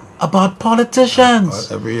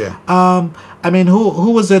politicians. Every year. I mean,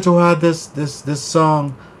 who was it who had this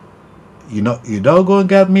song? You don't go and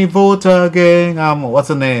get me voter again. What's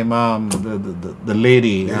her name? The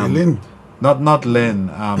lady. Lynn. Not Lynn.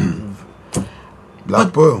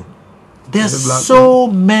 Black Pearl. There's so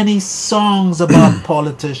many songs about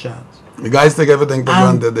politicians. The guys take everything for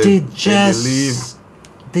granted. They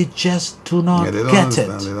just do not get it.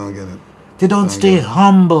 They don't get it. They don't stay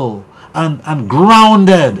humble and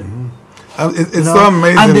grounded. It's so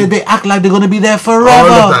amazing. And they act like they're going to be there forever.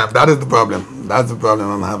 All the time. That is the problem. That's the problem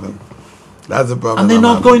I'm having. That's the problem. And they're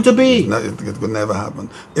not going to be. It could never happen.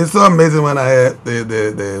 It's so amazing when I hear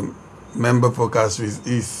the member for Castries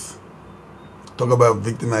East talk about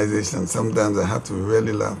victimization. Sometimes I have to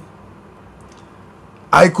really laugh.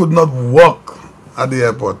 I could not walk at the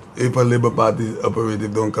airport if a Labour Party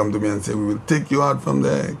operative don't come to me and say, we will take you out from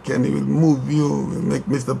there. Kenny will move you. We'll make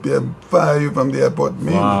Mr. Pierre fire you from the airport.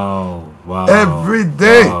 Maybe. Wow. Every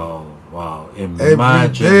day. Wow.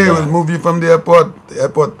 Every day we'll move you from the airport. The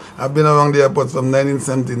airport. I've been around the airport from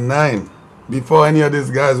 1979. Before any of these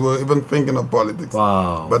guys were even thinking of politics.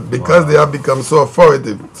 Wow. But because they have become so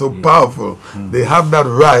authoritative, so powerful, they have that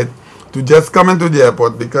right to just come into the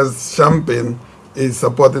airport because Champagne is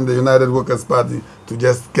supporting the United Workers' Party to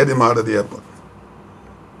just get him out of the airport.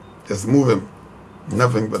 Just move him.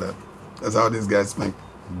 Nothing but that. That's how these guys think.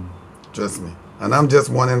 Trust me. And I'm just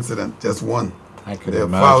one incident. Just one. I could there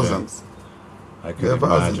imagine. Are thousands. I could imagine.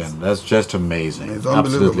 Thousands. That's just amazing. It's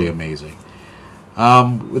absolutely amazing.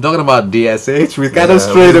 We're talking about DSH. We kind of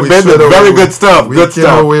strayed a bit, but very good stuff. We good came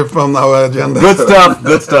stuff. away from our agenda. Good stuff.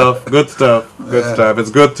 Good stuff. Good stuff. Good stuff.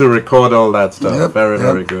 It's good to record all that stuff.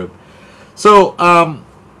 Very good. So,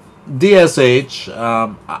 DSH,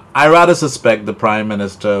 I rather suspect the Prime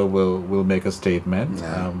Minister will make a statement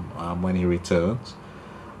when he returns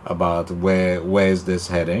about where is this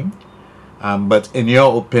heading. But in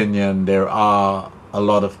your opinion, there are a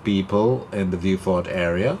lot of people in the Vieux-Fort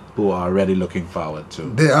area who are already looking forward to.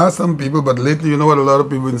 There are some people, but lately, you know what a lot of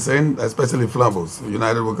people have been saying, especially Flambos,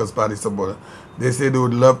 United Workers' Party supporter. They say they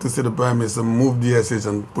would love to see the Prime Minister move DSH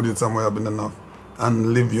and put it somewhere up in the north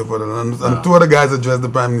and live here for the and two other guys addressed the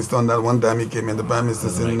Prime Minister on that. One time he came in, the Prime Minister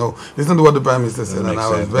said no. Listen to what the Prime Minister said, and I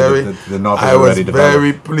was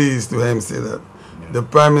very pleased to hear him say that. The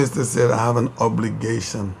Prime Minister said, I have an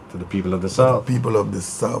obligation to the people of the South.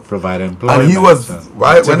 Provide employment. And he was,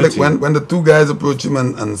 when the two guys approached him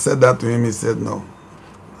and said that to him, he said, no,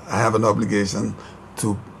 I have an obligation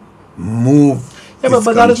to move. Yeah,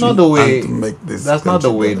 but that is not the way. That's not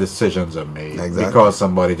the way decisions are made. Exactly. Because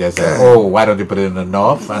somebody just said, "Oh, why don't you put it in the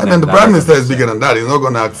north?" And then the Prime Minister is bigger than that. He's not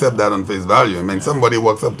going to accept that on face value. I mean, somebody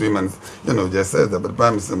walks up to him and just says that, but the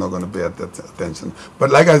Prime Minister is not going to pay attention.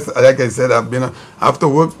 But like I said, I've been after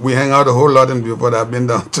work. We hang out a whole lot in Beaufort. I've been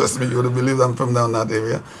down. Trust me, you would believe I'm from down that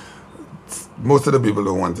area. Most of the people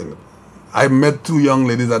don't want it. I met two young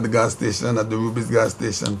ladies at the gas station, at the Ruby's gas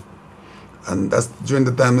station. And that's during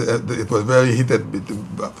the time it was very heated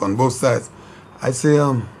on both sides. I say,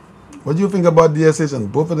 what do you think about DSH?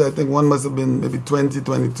 And both of them, I think one must have been maybe 20,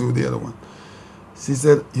 22, the other one. She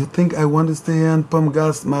said, you think I want to stay here and pump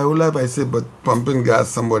gas my whole life? I said, but pumping gas,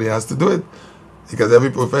 somebody has to do it. Because every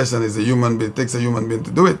profession is a human being, it takes a human being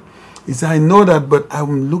to do it. He said, I know that, but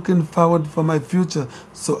I'm looking forward for my future.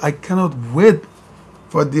 So I cannot wait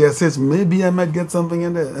for DSH. Maybe I might get something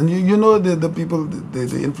in there. And you know the people, the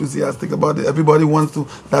enthusiastic about it. Everybody wants to,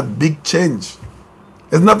 that big change.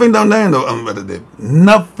 There's nothing down there, Brother Dave.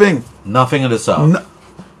 Nothing. Nothing in the South.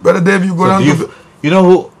 Brother Dave, you go down to... You know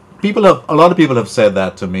who... a lot of people have said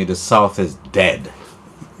that to me. The South is dead.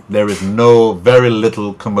 There is very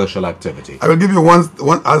little commercial activity. I will give you one.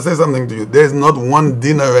 I'll say something to you. There's not one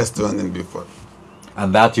dinner restaurant in Beaufort.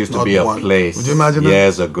 And that used to be a place. Would you imagine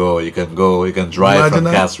years ago. You can drive from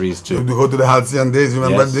Castries to... You go to the Halcyon days. You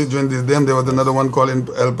remember during this day, there was another one called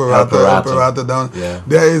El Parata down. Yeah.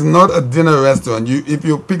 There is not a dinner restaurant. If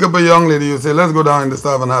you pick up a young lady, you say, let's go down in the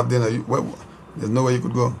South and have dinner. There's nowhere you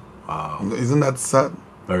could go. Wow. Isn't that sad?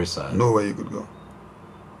 Very sad. Nowhere you could go.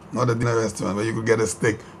 Not a dinner restaurant where you could get a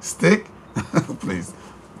steak. Steak? Please.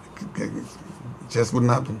 It just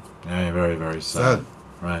wouldn't happen. Yeah, very, very sad.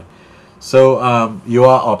 Right. So you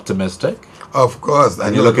are optimistic? Of course.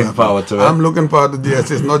 And you're looking forward to it? I'm looking forward to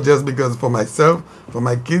DSH, not just because for myself, for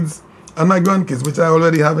my kids, and my grandkids, which I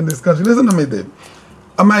already have in this country. Listen to me, Dave.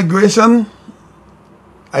 A migration,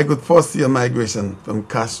 I could foresee a migration from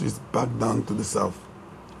Castries back down to the south.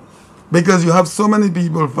 Because you have so many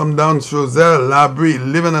people from down Choiseul, Labrie,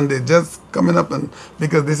 living, and they're just coming up, and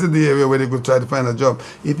because this is the area where they could try to find a job.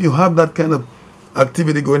 If you have that kind of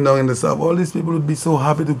activity going down in the south, all these people would be so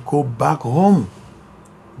happy to go back home.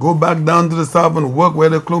 Go back down to the south and work where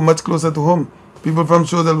they're much closer to home. People from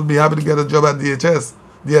Choiseul would be happy to get a job at DSH.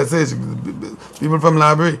 People from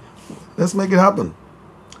Labrie. Let's make it happen.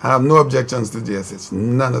 I have no objections to DSH.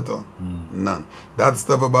 None at all. None. That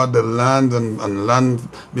stuff about the land and land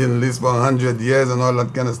being leased for 100 years and all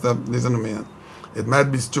that kind of stuff, listen to me. It might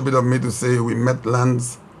be stupid of me to say we met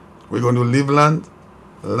lands. We're going to leave land.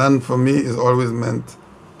 Land for me is always meant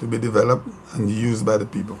to be developed and used by the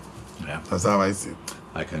people. Yeah. That's how I see it.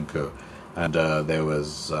 I concur. And there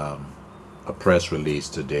was a press release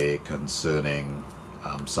today concerning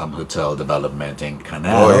some hotel development in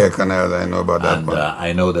Canal. Oh yeah, Canal. I know about that And one.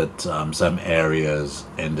 I know that some areas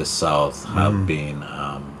in the south have been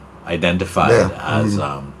identified as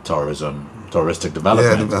touristic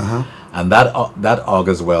development. And that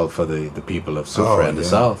augurs well for the people of Sufra in the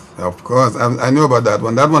south. Of course, I know about that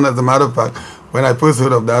one. That one, as a matter of fact, when I first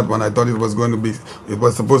heard of that one, I thought it was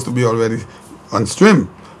supposed to be already on stream.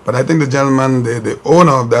 But I think the gentleman, the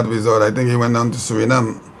owner of that resort, I think he went down to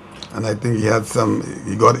Suriname, and I think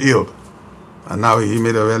he got ill, and now he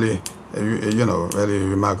made a really, really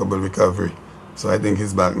remarkable recovery. So I think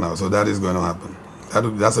he's back now. So that is going to happen.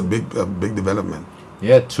 That's a big development.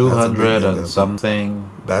 Yeah, 200 and something.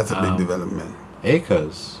 That's a big development.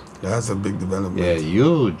 Acres. That's a big development. Yeah,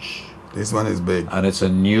 huge. This one is big. And it's a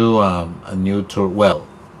new tour. Well,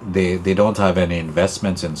 they don't have any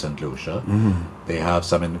investments in St. Lucia. They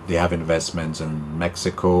have investments in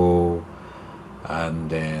Mexico,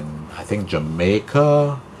 and in I think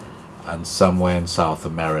Jamaica, and somewhere in South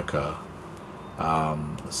America.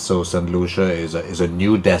 So St. Lucia is a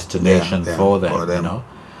new destination for them, you know.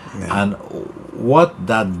 Yeah. And what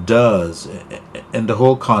that does in the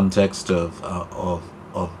whole context of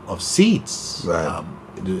seats, right.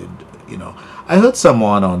 You know, I heard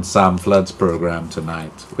someone on Sam Flood's program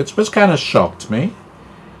tonight, which kind of shocked me.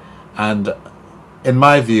 And in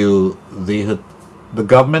my view, the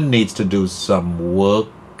government needs to do some work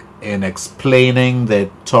in explaining their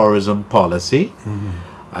tourism policy.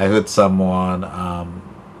 I heard someone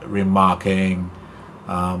remarking,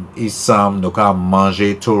 Isam no ka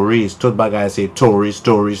manger tourist. Tout bagay say tourist.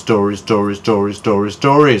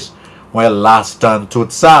 Well, last time tout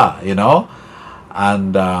ça, you know,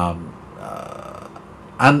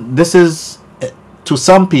 and this is, to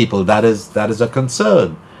some people, that is a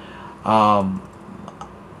concern, and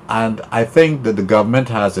I think that the government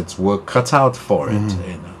has its work cut out for it.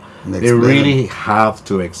 You know, they really have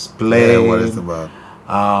to explain what it's about.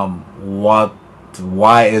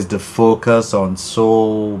 Why is the focus on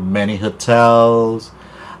so many hotels?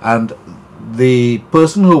 And the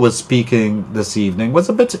person who was speaking this evening was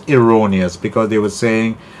a bit erroneous, because they were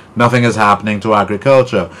saying nothing is happening to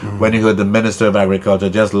agriculture. When you heard the Minister of Agriculture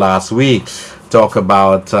just last week talk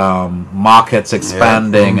about markets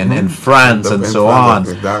expanding in France and so on.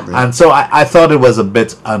 Exactly. And so I thought it was a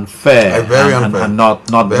bit unfair, and not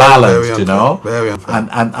balanced, you know, very unfair.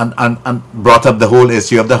 And brought up the whole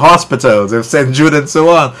issue of the hospitals of St. Jude and so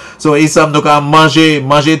on. So Isam no can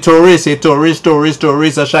manger tourist, a tourist,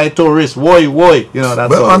 a shy tourist, woy, you know,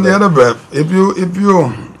 that's but all. On the other breath, if you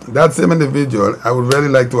that same individual, I would really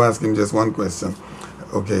like to ask him just one question.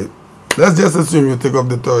 Okay, let's just assume you take up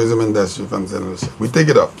the tourism industry from St. Lucia. We take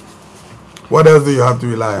it up. What else do you have to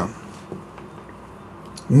rely on?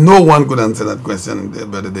 No one could answer that question,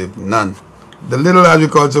 Brother Dave. None. The little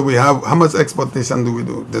agriculture we have, how much exportation do we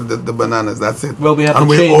do? The bananas, that's it. Well, we have and to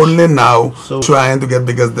we're change. only now trying to get,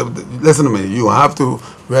 because listen to me, you have to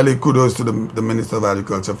really kudos to the Minister of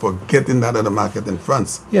Agriculture for getting that at the market in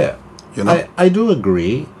France. Yeah. You know? I do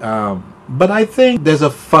agree, but I think there's a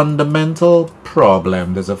fundamental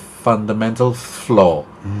problem, there's a fundamental flaw,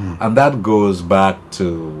 and that goes back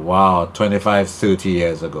to 25, 30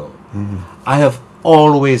 years ago. I have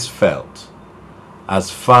always felt,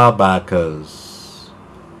 as far back as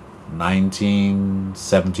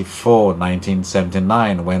 1974,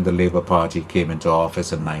 1979, when the Labour Party came into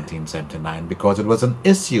office in 1979, because it was an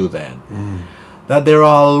issue then, that there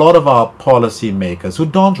are a lot of our policy makers who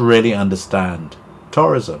don't really understand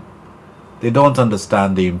tourism. They don't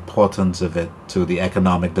understand the importance of it to the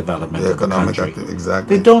economic development of the country.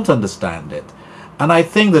 Exactly. They don't understand it. And I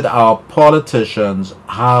think that our politicians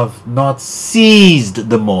have not seized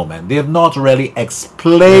the moment. They have not really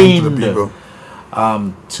explained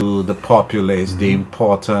to the populace the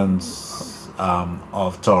importance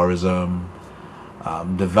of tourism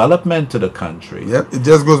development to the country. Yep, it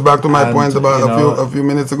just goes back to my point about a few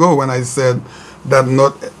minutes ago when I said that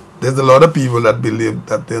there's a lot of people that believe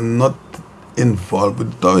that they're not involved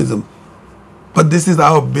with tourism, but this is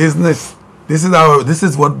our business. This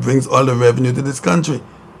is what brings all the revenue to this country.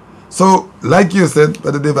 So, like you said,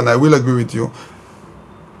 Brother Dave, and I will agree with you,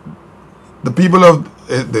 the people of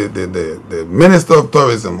the Minister of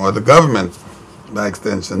Tourism, or the government by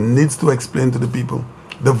extension, needs to explain to the people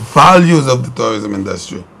the values of the tourism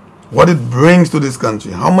industry, what it brings to this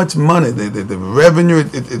country, how much money, the revenue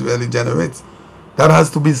it really generates. That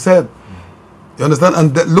has to be said. You understand?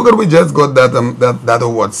 And look at, we just got that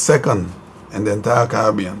award, second in the entire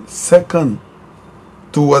Caribbean. Second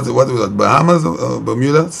to what was it, Bahamas or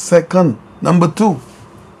Bermuda? Second. Number 2.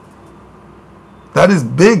 That is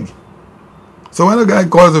big. So when a guy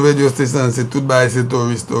calls the radio station and says, "Goodbye, say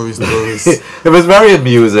tourist." It was very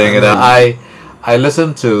amusing, and I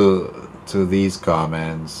listen to these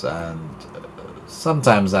comments, and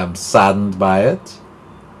sometimes I'm saddened by it.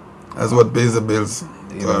 That's what pays the bills.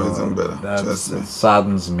 You Tourism know, better. Trust me. it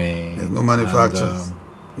saddens me. There's no manufacturers. And,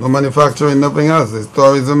 no manufacturing, nothing else. It's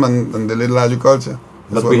tourism and the little agriculture.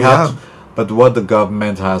 That's but we have. But what the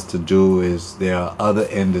government has to do is there are other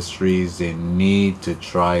industries they need to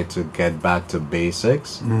try to get back to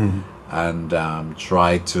basics and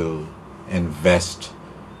try to invest.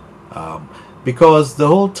 Because the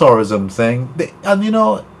whole tourism thing, and you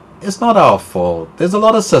know, it's not our fault. There's a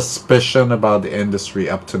lot of suspicion about the industry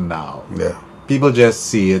up to now. Yeah. People just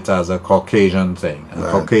see it as a Caucasian thing, a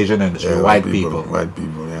Caucasian industry, Yeah, white people. White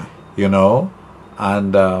people, yeah. You know,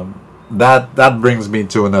 and that brings me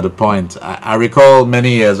to another point. I recall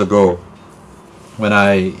many years ago when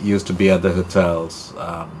I used to be at the hotels,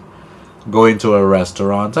 going to a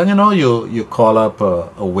restaurant, and you know, you call up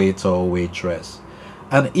a waiter or waitress,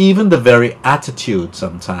 and even the very attitude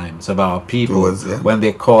sometimes of our people when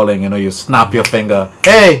they're calling, you know, you snap your finger,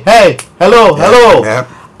 hey, hello, hello. Yeah.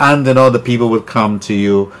 And you know, the people would come to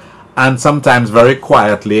you, and sometimes very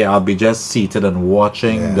quietly I'll be just seated and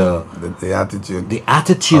watching the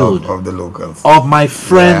attitude of the locals, of my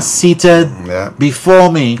friend seated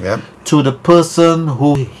before me to the person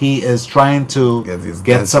who he is trying to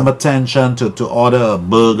get some attention to order a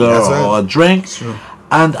burger or a drink.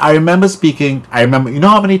 And I remember you know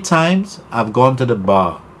how many times I've gone to the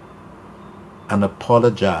bar and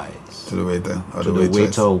apologized to the waiter or the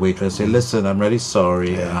waiter or waitress, say, listen, I'm really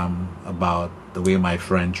sorry about the way my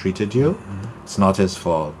friend treated you. It's not his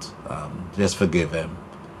fault. Just forgive him.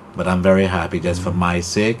 But I'm very happy. Just for my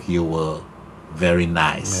sake, you were very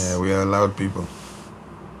nice. Yeah, we are loud people.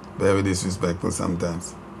 Very disrespectful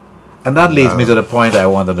sometimes. And that leads me to the point I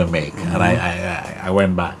wanted to make. And I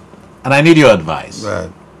went back. And I need your advice.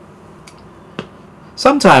 Right.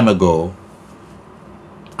 Some time ago,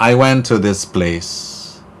 I went to this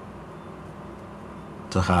place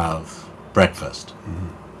to have breakfast.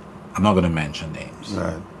 I'm not going to mention names.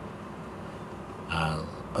 Right.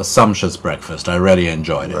 A sumptuous breakfast. I really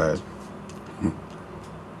enjoyed it. Right.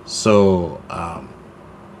 So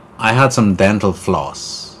I had some dental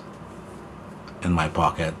floss in my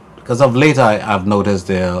pocket because of late I've noticed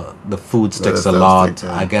the food sticks a lot.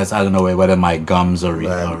 I guess I don't know whether my gums are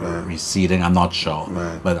receding. I'm not sure.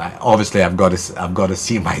 But obviously I've got to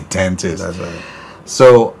see my dentist. That's right.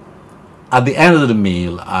 So at the end of the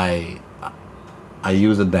meal, I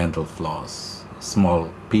use a dental floss, small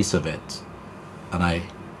piece of it, and I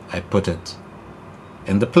put it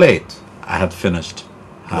in the plate. I had finished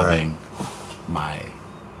having my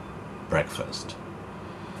breakfast.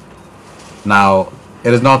 Now,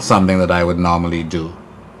 it is not something that I would normally do.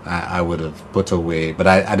 I would have put away, but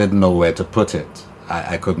I didn't know where to put it.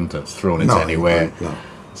 I couldn't have thrown it anywhere. No.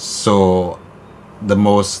 So the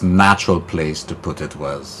most natural place to put it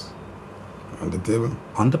was on the table.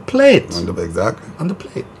 On the plate. Exactly. On the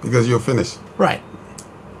plate. Because you're finished. Right.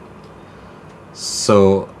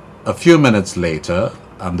 So a few minutes later,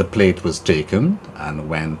 the plate was taken and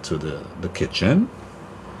went to the kitchen,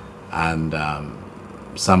 and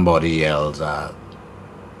somebody yelled,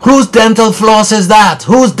 "Whose dental floss is that?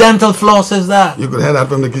 Whose dental floss is that?" You could hear that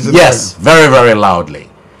from the kitchen. Yes, very, very loudly.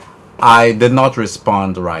 I did not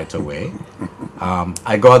respond right away.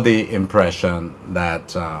 I got the impression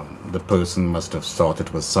that the person must have thought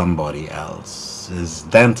it was somebody else's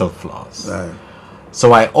dental floss. Right.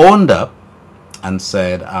 So I owned up and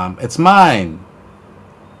said, "It's mine."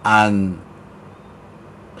 And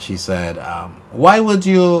she said, "Why would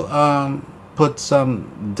you put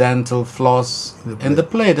some dental floss in the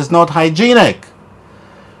plate? It's not hygienic."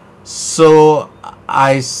 So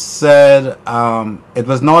I said, it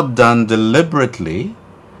was not done deliberately,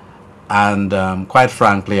 and quite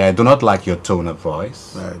frankly, I do not like your tone of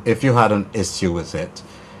voice. Right. If you had an issue with it,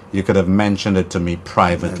 you could have mentioned it to me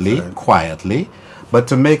privately, quietly, but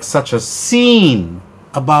to make such a scene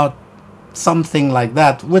about something like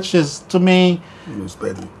that, which is, to me, it's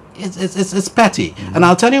petty. It's petty. And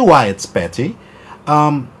I'll tell you why it's petty.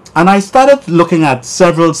 And I started looking at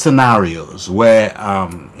several scenarios where,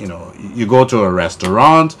 you know, you go to a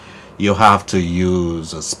restaurant, you have to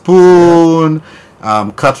use a spoon,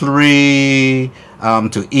 cutlery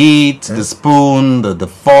to eat, the spoon, the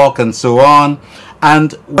fork, and so on.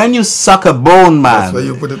 And when you suck a bone, man, that's where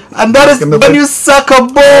you put it. And that is when you suck a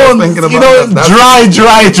bone, you know, dry. You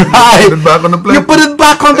put it back on the plate. You put it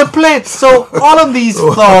back on the plate. So all of these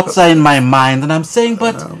thoughts are in my mind, and I'm saying,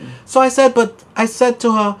 but so I said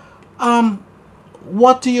to her,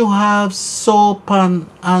 what do you have soap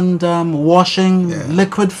and washing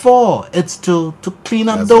liquid for? It's to clean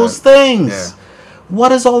up those things. Yeah.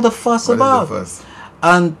 What is all the fuss about?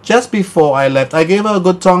 And just before I left, I gave her a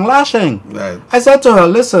good tongue lashing. Right. I said to her,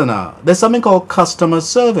 listen, there's something called customer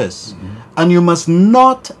service. And you must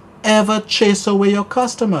not ever chase away your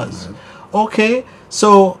customers. Right. Okay?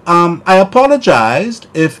 So I apologized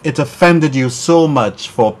if it offended you so much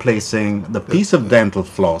for placing the piece of dental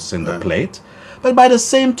floss in the plate. But by the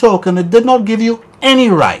same token, it did not give you any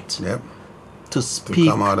right to speak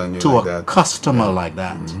to a customer like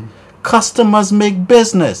that. Customers make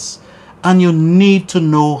business. And you need to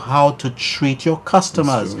know how to treat your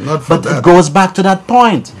customers. But it goes back to that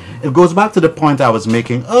point. It goes back to the point I was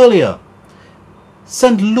making earlier.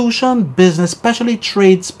 St. Lucian business, especially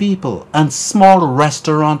tradespeople and small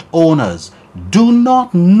restaurant owners, do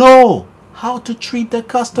not know how to treat their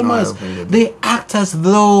customers. No, they act as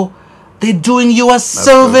though they're doing you a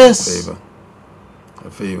service.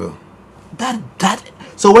 A favor.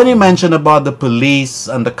 So when you mention about the police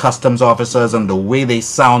and the customs officers and the way they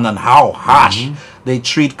sound and how harsh they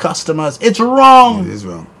treat customers, it's wrong. It is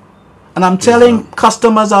wrong. And I'm telling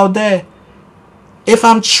customers out there, if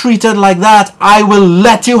I'm treated like that, I will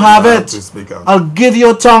let you have it. I'll give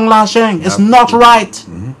you a tongue lashing. It's not right.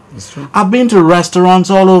 It's true. I've been to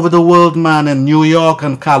restaurants all over the world, man, in New York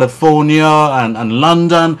and California and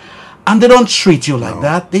London, and they don't treat you like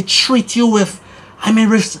that. They treat you with,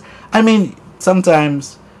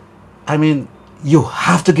 sometimes, you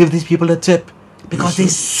have to give these people a tip because they're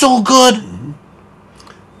so good.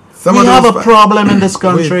 We have a problem in this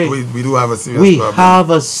country. We do have a serious problem. We have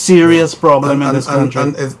a serious problem in this country.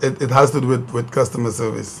 And it has to do with customer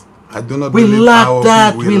service. I do not We lack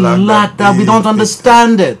that. We lack that. We don't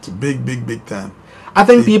understand it. Big time. I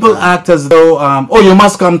think people act as though, you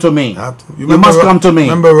must come to me. You must come to me.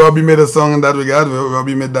 Remember Robbie made a song in that regard?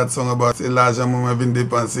 Robbie made that song about Elijah Muma Vinde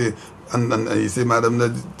Panse. And he said, Madam,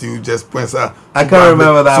 that you just point out. I can't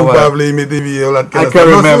remember that one. I can't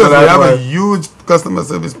remember that one. We have a huge customer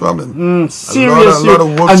service problem. Serious. A lot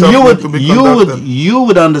of workshops to be conducted. You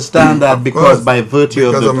would understand that because by virtue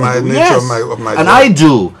of my nature of my and job. I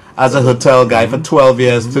do as a hotel guy for 12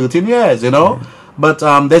 years, 13 years, But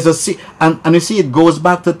there's and you see, it goes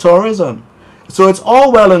back to tourism. So it's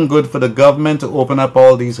all well and good for the government to open up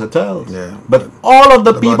all these hotels. Yeah. But all of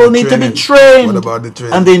the people need to be trained. What about the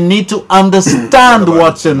training? And they need to understand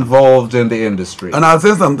what's involved in the industry. And I'll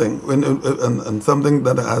say something, and something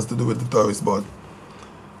that has to do with the tourist board.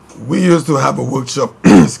 We used to have a workshop,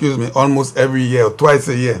 almost every year, or twice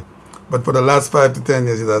a year. But for the last 5 to 10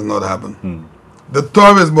 years, it has not happened. The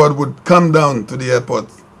tourist board would come down to the airport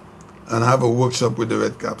and have a workshop with the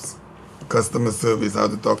Red Caps. Customer service, how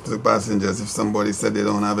to talk to the passengers. If somebody said they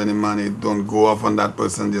don't have any money, don't go off on that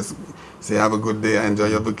person. Just say, have a good day, enjoy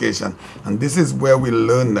your vacation. And this is where we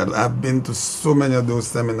learn that. I've been to so many of those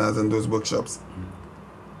seminars and those workshops.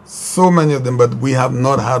 So many of them, but we have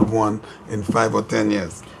not had one in 5 or 10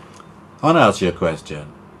 years. I want to ask you a question.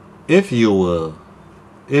 If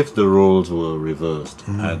the roles were reversed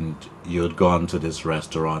and you had gone to this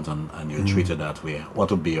restaurant and you're treated that way, what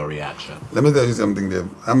would be your reaction? Let me tell you something, Dave.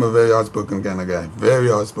 I'm a very outspoken kind of guy. Very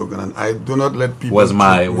outspoken, and I do not let people... Was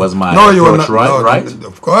my approach right? Right?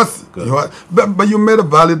 Of course. You are, but you made a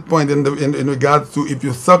valid point in regards to if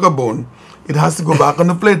you suck a bone, it has to go back on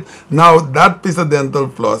the plate. Now, that piece of dental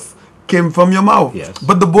floss came from your mouth. Yes.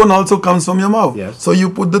 But the bone also comes from your mouth. Yes. So you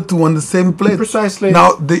put the two on the same plate. Precisely.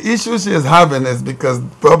 Now, the issue she is having is because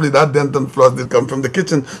probably that dental floss did come from the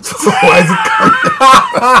kitchen. So why is it coming?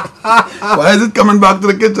 Why is it coming back to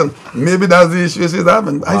the kitchen? Maybe that's the issue she's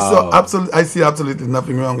having. Wow. I see absolutely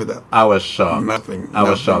nothing wrong with that. I was shocked. I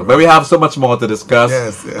was shocked. But we have so much more to discuss.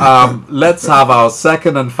 Yes. Let's have our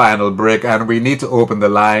second and final break, and we need to open the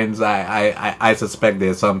lines. I suspect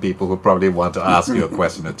there's some people who probably want to ask you a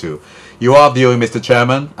question or two. You are viewing Mr.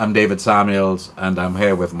 Chairman. I'm David Samuels, and I'm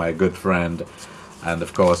here with my good friend, and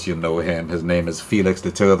of course you know him. His name is Felix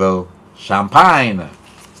Deterville. Champagne.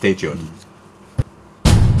 Stay tuned.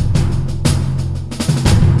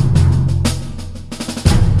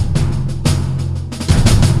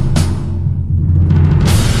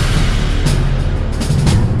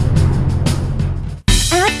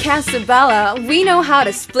 Casabella, we know how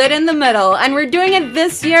to split in the middle, and we're doing it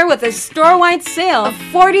this year with a store-wide sale of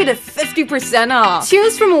 40 to 50% off.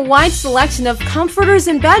 Choose from a wide selection of comforters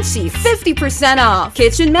and bedsheets, 50% off.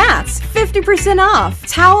 Kitchen mats, 50% off.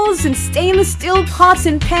 Towels and stainless steel pots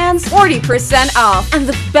and pans, 40% off. And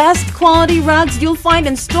the best quality rugs you'll find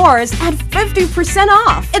in stores at 50%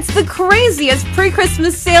 off. It's the craziest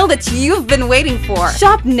pre-Christmas sale that you've been waiting for.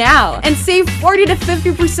 Shop now and save 40 to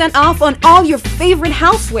 50% off on all your favorite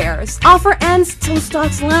housewares. Offer ends till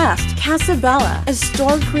stocks last. Casabella, a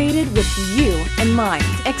store created with you in mind.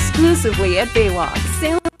 Exclusively at Baywalk.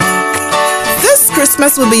 Sale. This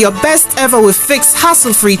Christmas will be your best ever with Fix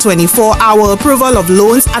hassle-free 24-hour approval of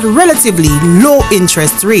loans at relatively low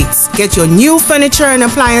interest rates. Get your new furniture and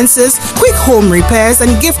appliances, quick home repairs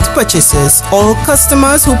and gift purchases. All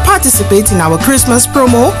customers who participate in our Christmas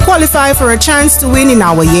promo qualify for a chance to win in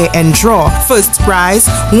our year-end draw. First prize,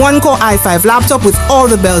 1-core i5 laptop with all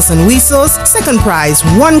the bells and whistles. Second prize,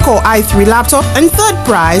 1-core i3 laptop. And third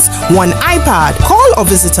prize, 1 iPad. Call or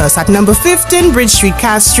visit us at number 15 Bridge Street,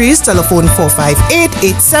 Castries, telephone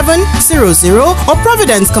 458-8700 or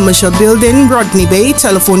Providence Commercial Building, Rodney Bay,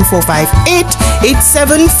 telephone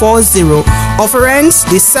 458-8740. Offer ends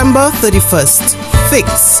December 31st.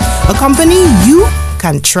 Fix, a company you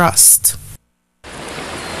can trust.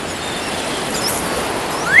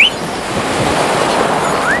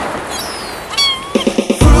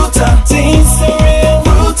 Fruta, taste the real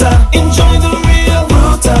Fruta, enjoy the real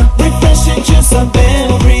Fruta, refreshing juice of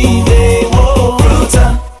every day. Whoa,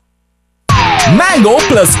 Fruta. Mango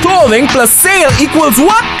plus clothing plus sale equals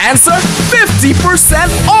what? Answer 50%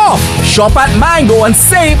 off. Shop at Mango and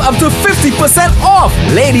save up to 50% off.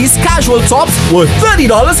 Ladies casual tops were $30,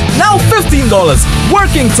 now $15.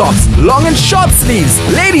 Working tops, long and short sleeves,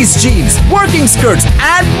 ladies jeans, working skirts,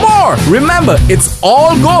 and more. Remember, it's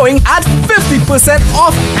all going at 50%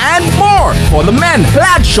 off and more. For the men,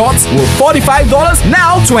 plaid shorts were $45,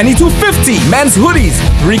 now $22.50. Men's hoodies,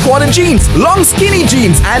 3/4 jeans, long skinny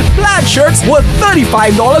jeans, and plaid shirts were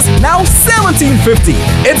 $35, now $17.50.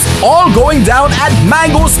 It's all going down at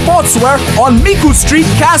Mango Sportswear on Miku Street,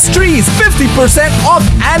 Castries. 50% off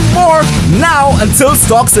and more now until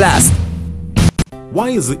stocks last. Why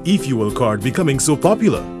is the e-fuel card becoming so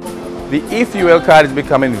popular? The e-fuel card is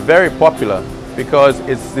becoming very popular because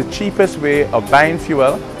it's the cheapest way of buying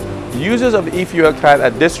fuel. Users of the e-fuel card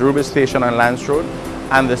at this Rubis station on Lance Road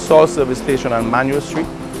and the Salt Service station on Manuel Street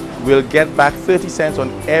will get back 30 cents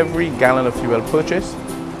on every gallon of fuel purchase,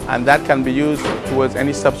 and that can be used towards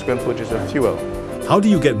any subsequent purchase of fuel. How do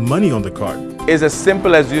you get money on the card? It's as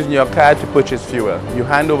simple as using your card to purchase fuel. You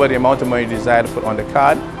hand over the amount of money you desire to put on the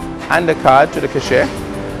card and the card to the cashier,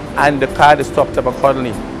 and the card is topped up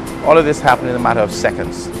accordingly. All of this happens in a matter of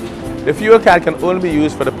seconds. The fuel card can only be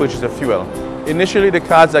used for the purchase of fuel. Initially, the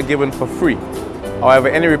cards are given for free. However,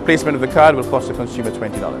 any replacement of the card will cost the consumer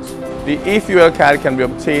 $20. The e-fuel card can be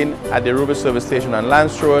obtained at the Rubis service station on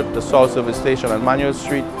Lance Road, the Salt service station on Manuel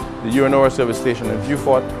Street, the Uranora service station in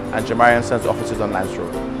Viewfort, and Jamarian Sons offices on Lance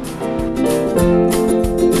Road.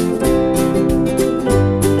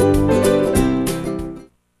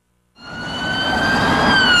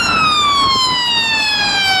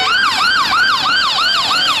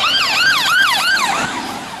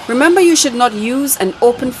 Remember, you should not use an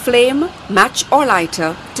open flame, match or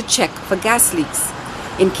lighter to check for gas leaks.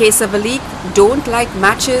 In case of a leak, don't light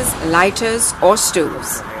matches, lighters or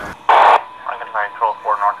stoves. Lincoln Fire Control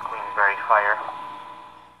 4 North Queensberry Fire.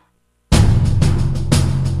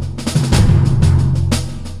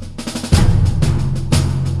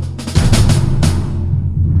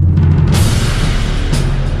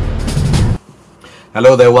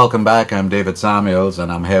 Hello there, welcome back. I'm David Samuels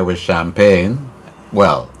and I'm here with Champagne.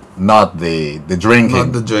 Well, not the drinking.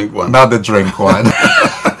 Not the drink one. Not the drink one.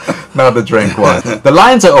 Not the drink one. The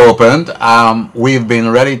lines are opened. We've been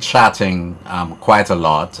already chatting quite a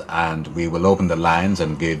lot, and we will open the lines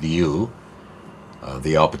and give you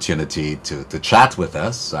the opportunity to chat with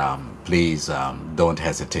us. Please don't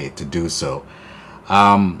hesitate to do so.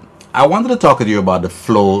 I wanted to talk to you about the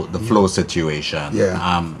flow situation.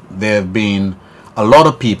 Yeah. There have been a lot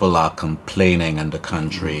of people are complaining in the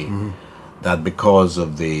country that because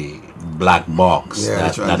of the black box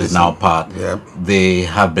that is now part, they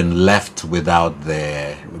have been left without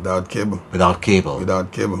cable.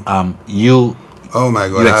 Oh my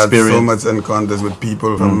God, I had so much encounters with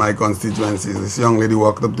people from my constituencies. This young lady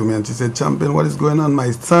walked up to me and she said, "Champion, what is going on? My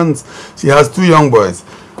sons," she has 2 young boys,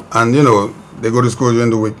 and you know, they go to school during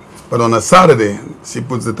the week. But on a Saturday, she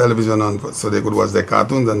puts the television on so they could watch their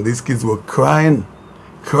cartoons, and these kids were crying.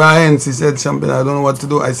 She said, "Champion, I don't know what to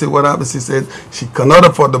do." I said, "What happened?" She said, she cannot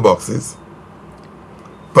afford the boxes.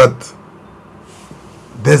 but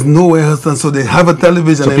there's nowhere else, and so they have a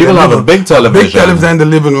television. So people have a big television. Big television in the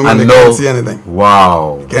living room, and they can't see anything.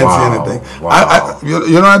 Wow. Can't see anything. Wow.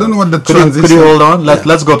 You know, I don't know what the transition. Could you hold on?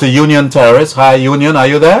 Let's go to Union Terrace. Hi, Union. Are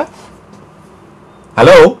you there?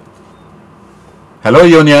 Hello? Hello,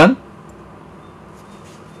 Union?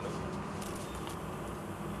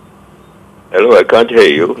 Hello, I can't hear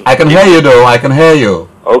you. I can hear you, though. I can hear you.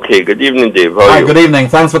 Okay, good evening, Dave. How are you? Good evening.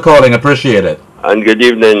 Thanks for calling. Appreciate it. And good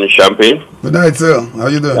evening, Champagne. Good night, sir. How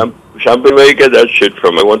you doing? Champagne, where you get that shit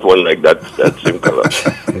from? I want one like that same color.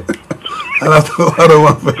 I'll have to order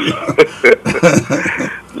one for you.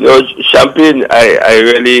 No, Champagne, I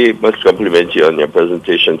really must compliment you on your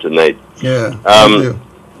presentation tonight. Yeah, thank you.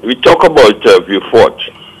 We talk about View Fort,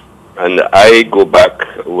 and I go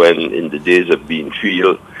back when in the days of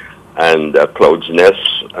Beanfield and Cloud's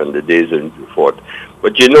Nest and the days in View Fort.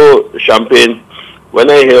 But you know, Champagne, when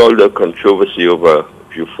I hear all the controversy over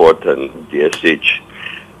View Fort and DSH,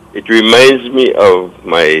 it reminds me of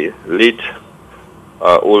my late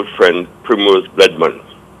old friend Primrose Bledman.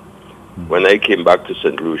 When I came back to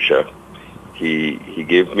St. Lucia, he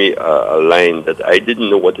gave me a line that I didn't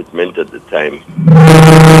know what it meant at the time.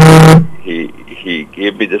 He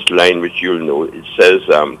gave me this line which you'll know. It says,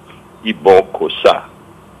 Ibon Kosa.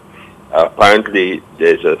 Apparently,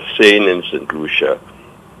 there's a saying in St. Lucia,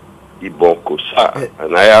 Ibon Kosa.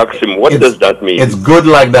 And I asked him, what does that mean? It's good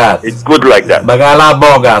like that. It's good like that. Bagala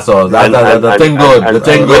Boga, so the thing good. The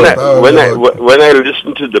thing good. When I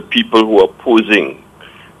listen to the people who are opposing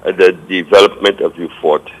the development of View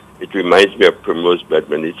Fort, it reminds me of Primrose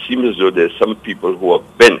Bledman. It seems as though there's some people who are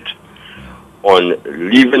bent on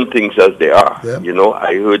leaving things as they are. Yeah. You know,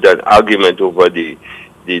 I heard an argument over the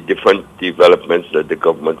different developments that the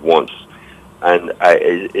government wants, and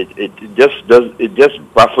it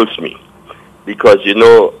just baffles me, because you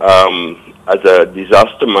know, as a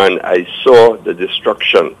disaster man, I saw the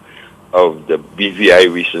destruction of the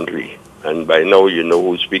BVI recently, and by now you know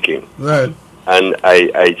who's speaking. Right. And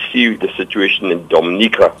I see the situation in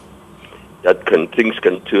Dominica, that things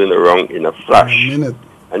can turn around in a flash.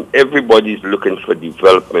 And everybody's looking for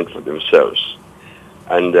development for themselves.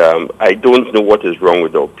 And I don't know what is wrong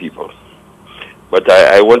with our people. But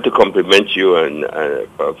I want to compliment you and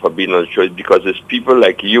for being on the show, because it's people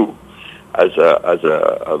like you, as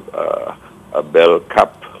a bell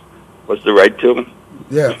cap. What's the right term?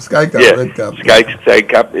 Yeah, sky cap, yeah, red cap. Sky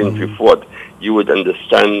cap in View Fort. You would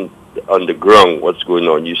understand on the ground what's going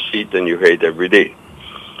on. You see it and you hear it every day.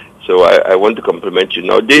 So I want to compliment you.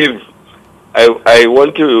 Now, Dave, I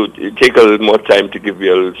want to take a little more time to give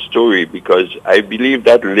you a little story, because I believe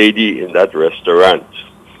that lady in that restaurant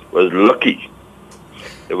was lucky.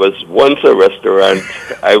 There was once a restaurant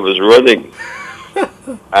I was running,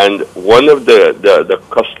 and one of the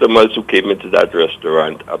customers who came into that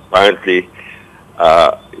restaurant apparently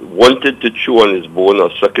wanted to chew on his bone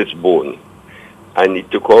or suck his bone, and he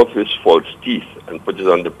took off his false teeth and put it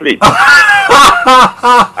on the plate,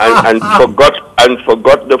 and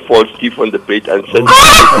forgot the false teeth on the plate and sent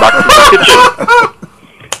it back to the kitchen.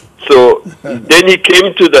 So then he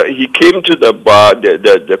came to the bar,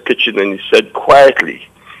 the kitchen, and he said quietly,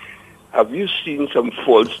 "Have you seen some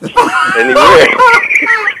false teeth anywhere?"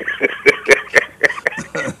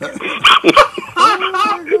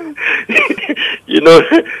 You know,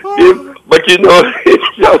 but you know,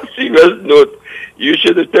 on a serious note, you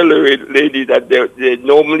should have told a lady that there are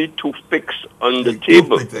normally toothpicks on the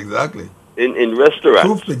table. Exactly. In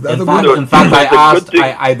restaurants. In fact,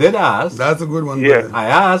 I did ask. That's a good one. Yeah. I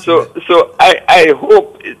asked. So I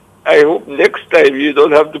hope next time you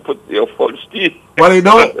don't have to put your false teeth. Well, you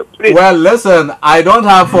know, well, listen, I don't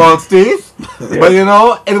have false teeth, but you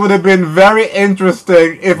know, it would have been very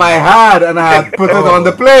interesting if I had and I had put it on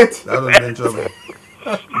the plate. That would have been trouble.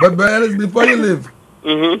 But Alice, before you leave,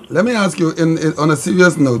 let me ask you, on a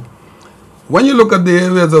serious note, when you look at the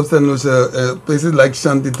areas of St. Lucia, places like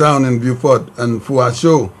Shantytown and View Fort and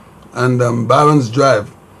Fuasho and Barons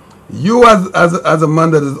Drive, you as a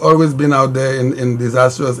man that has always been out there in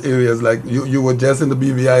disastrous areas, like you were just in the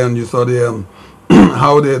BVI and you saw the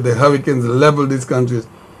how the hurricanes leveled these countries,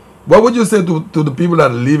 what would you say to the people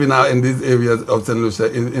that are living out in these areas of St.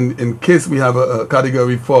 Lucia in case we have a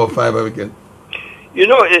category 4 or 5 hurricane? You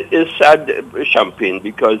know, it's sad, Champagne,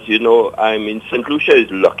 because, you know, I mean, St. Lucia is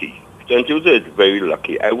lucky. St. Lucia is very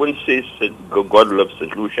lucky. I wouldn't say God loves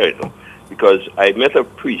St. Lucia, you know, because I met a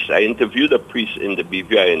priest. I interviewed a priest in the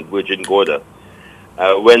BVI in Virgin Gorda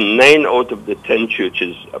when 9 out of the 10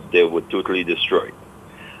 churches up there were totally destroyed.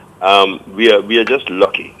 We are just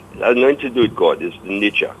lucky. It has nothing to do with God. It's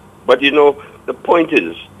nature. But, you know, the point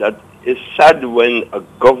is that it's sad when a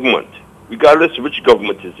government regardless which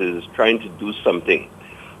government it is trying to do something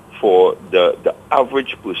for the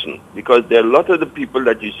average person, because there are a lot of the people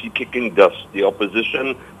that you see kicking dust, the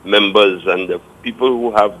opposition members and the people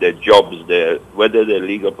who have their jobs there, whether they're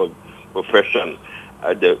legal profession,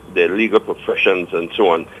 their legal professions and so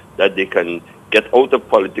on, that they can get out of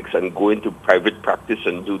politics and go into private practice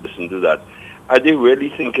and do this and do that. Are they really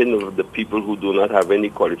thinking of the people who do not have any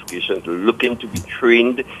qualifications, looking to be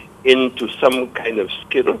trained into some kind of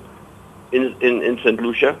skill in St.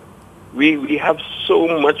 Lucia? We have so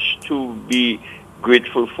much to be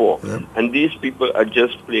grateful for. Yep. And these people are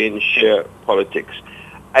just playing sheer politics.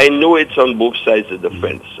 I know it's on both sides of the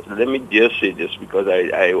fence. Let me just say this, because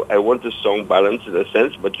I want to sound balanced in a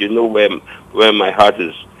sense, but you know where my heart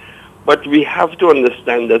is. But we have to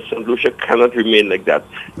understand that St. Lucia cannot remain like that.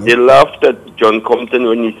 They laughed at John Compton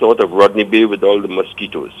when he thought of Rodney Bay with all the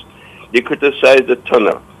mosquitoes. They criticized the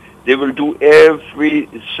tunnel. They will do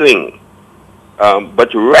everything.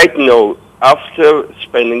 But right now, after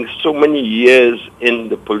spending so many years in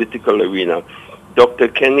the political arena, Dr.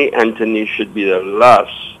 Kenny Anthony should be the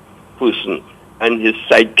last person, and his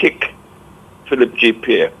sidekick, Philip J.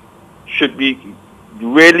 Pierre, should be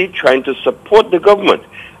really trying to support the government.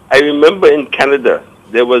 I remember in Canada,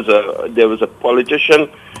 there was a politician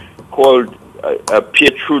called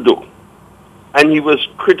Pierre Trudeau, and he was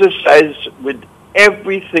criticized with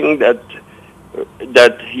everything that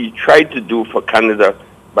he tried to do for Canada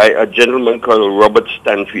by a gentleman called Robert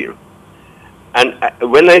Stanfield. And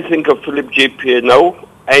when I think of Philip J. Pierre now,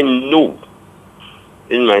 I know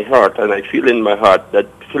in my heart, and I feel in my heart, that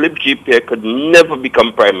Philip J. Pierre could never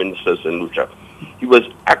become Prime Minister of St. Lucia. He was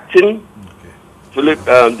acting.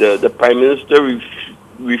 The Prime Minister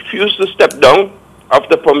refused to step down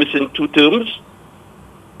after promising 2 terms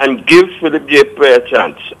and give Philip J. Pierre a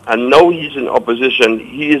chance. And now he's in opposition.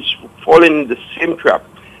 He is falling in the same trap.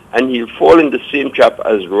 And he'll fall in the same trap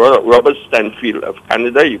as Robert Stanfield of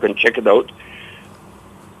Canada. You can check it out.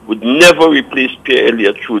 Would never replace Pierre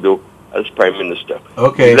Elliott Trudeau as Prime Minister.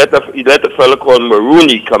 Okay. He let a fellow called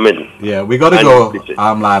Maroney come in. Yeah, we got to go,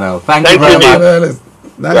 Lionel. Thank you Thank very much.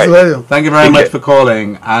 Nice to hear you. Thank you very much for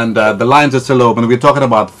calling. And the lines are still open. We're talking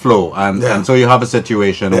about flow, and so you have a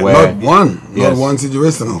situation where not one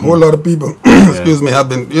situation. A whole lot of people, excuse me, have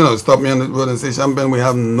been stop me on the road and say, Champagne, we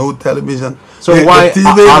have no television. So why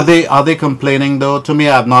are they complaining though? To me,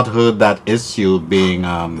 I've not heard that issue being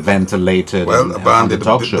ventilated. Well, apparently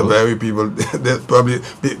the very people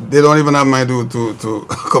they don't even have money to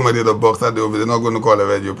accommodate a box that they're not going to call a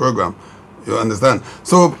radio program. You understand?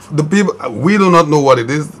 So the people, we do not know what it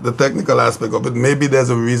is, the technical aspect of it. Maybe there's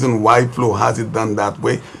a reason why Flow has it done that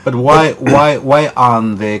way. But why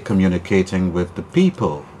aren't they communicating with the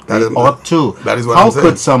people? That is what I'm saying. How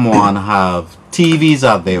could someone have TVs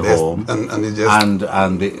at their home and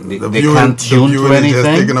they can't tune to anything? Is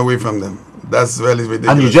just taken away from them. That's really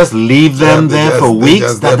ridiculous. And you just leave them there for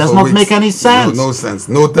weeks? That does not make any sense. No sense.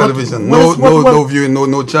 No television. No viewing.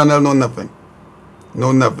 No channel. No nothing.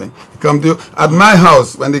 No, nothing. Come to at my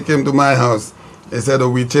house. When they came to my house, they said, "Oh,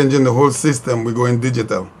 we're changing the whole system. We're going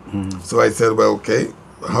digital." So I said, "Well, okay."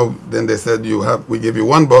 How? Then they said, we give you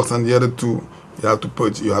 1 box, and the other 2 you have to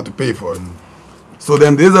put. You have to pay for it. So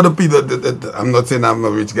then these are the people. I'm not saying I'm a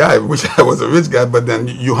rich guy. I wish I was a rich guy, but then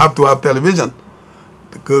you have to have television.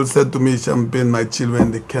 The girl said to me, "Champagne, my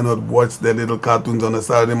children, they cannot watch their little cartoons on a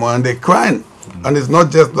Saturday morning, and they're crying." And it's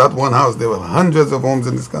not just that one house. There were hundreds of homes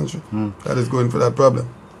in this country that is going for that problem.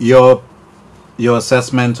 Your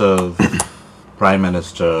assessment of Prime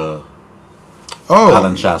Minister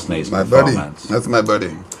Alan Chasney's performance. That's my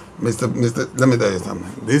buddy. Mr. Let me tell you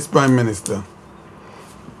something. This Prime Minister,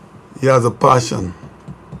 he has a passion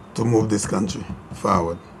to move this country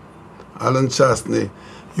forward. Alan Chasney,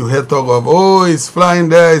 you hear talk of, he's flying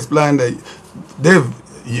there, he's flying there. Dave,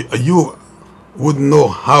 you wouldn't know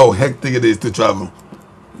how hectic it is to travel.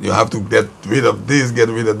 You have to get rid of this, get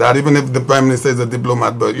rid of that. Even if the Prime Minister is a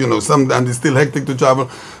diplomat, but sometimes it's still hectic to travel.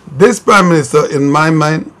 This Prime Minister, in my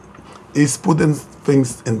mind, is putting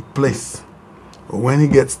things in place. When he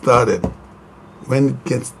gets started,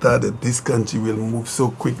 this country will move so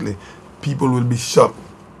quickly. People will be shocked.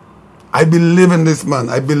 I believe in this man.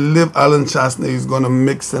 I believe Alan Chasney is going to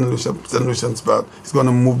make St. Lucian proud. He's going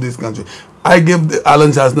to move this country. I give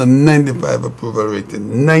Alan Chasney 95 approval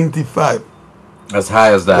rating. 95. As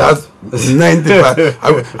high as that? That's 95.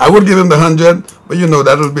 I would give him the 100, but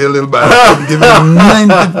that will be a little bad. I would give him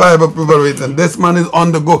 95 approval rating. This man is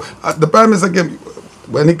on the go. The Prime Minister came,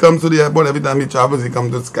 when he comes to the airport, every time he travels, he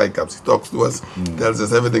comes to Skycaps. He talks to us, tells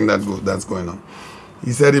us everything that's going on.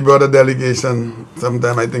 He said he brought a delegation.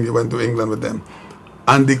 Sometime I think he went to England with them.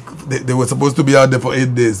 And they were supposed to be out there for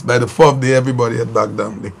 8 days. By the 4th day, everybody had backed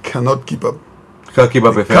down. They cannot keep up. Can't keep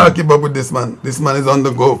up with him. Can't keep up with this man. This man is on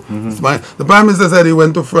the go. The Prime Minister said he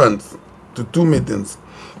went to France to 2 meetings.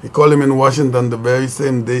 He called him in Washington the very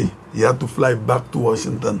same day. He had to fly back to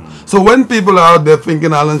Washington. So when people are out there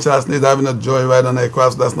thinking Alan Chastanet is having a joyride on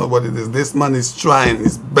aircraft, that's not what it is. This man is trying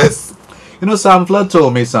his best. You know, Sam Flood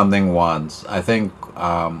told me something once. I think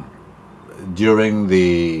during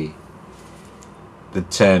the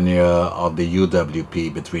tenure of the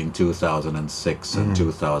UWP between 2006 and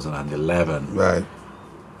 2011. Right.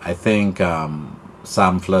 I think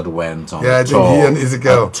Sam Flood went on a tour. I think he and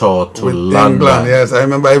Ezekiel tour to with London. England. Yes, I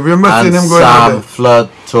remember seeing him going Sam there. Flood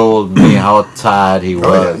told me how tired he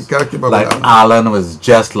was. Yeah, he like Alan was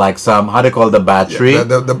just like some, how do they call the battery? Yeah,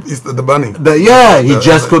 the bunny. He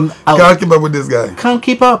just couldn't. Can't keep up with this guy. Can't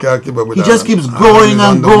keep up. Can't keep up with He Alan. just keeps going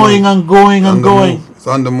and going and going and going. It's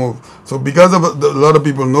on the move. So because of a lot of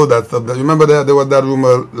people know that stuff. Remember there was that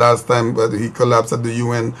rumor last time that he collapsed at the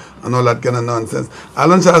UN and all that kind of nonsense.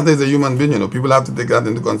 Alan Chastanet is a human being, you know. People have to take that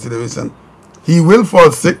into consideration. He will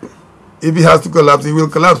fall sick. If he has to collapse, he will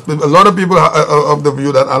collapse. A lot of people are of the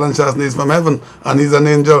view that Alan Chastanet is from heaven and he's an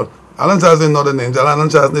angel. Alan Chastanet is not an angel. Alan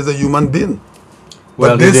Chastanet is a human being.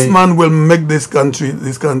 But this man will make this country,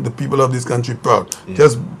 the people of this country proud. Yeah.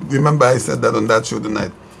 Just remember I said that on that show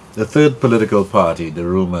tonight. The third political party, the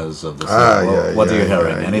rumors of the what are you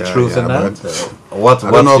hearing? Any truth in that?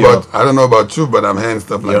 I don't know about truth, but I'm hearing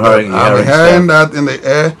stuff like that. I'm hearing that in the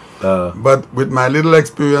air. But with my little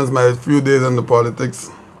experience, my few days in the politics,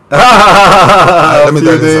 let me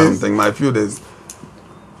tell you something. My few days,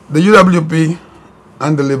 the UWP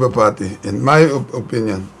and the Labour Party, in my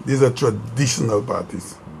opinion, these are traditional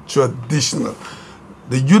parties. Traditional.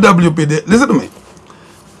 The UWP, listen to me.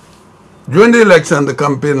 During the election, the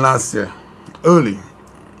campaign last year, early,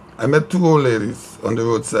 I met 2 old ladies on the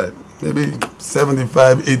roadside, maybe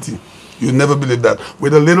 75, 80. You'd never believe that.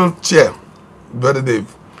 With a little chair, Brother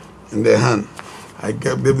Dave, in their hand. I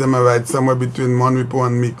gave them a ride somewhere between Monripo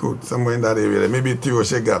and Miko, somewhere in that area, maybe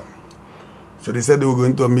Tiroshe Gap. So they said they were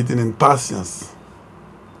going to a meeting in Patience.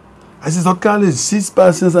 I said, what college? 6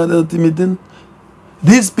 Patience at the meeting?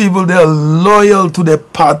 These people, they are loyal to their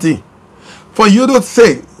party. For you to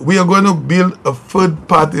say we are going to build a third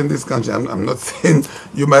party in this country, I'm not saying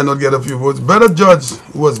you might not get a few votes. Brother George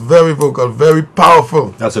was very vocal, very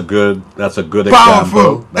powerful. That's a good powerful.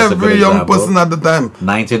 Example. That's every young person at the time.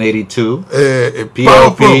 1982.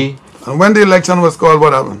 PLP. And when the election was called,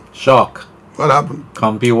 what happened? Shock. What happened?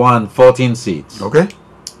 Compy won 14 seats. Okay.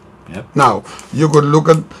 Yep. Now you could look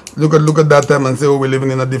at that time and say, "Oh, we're living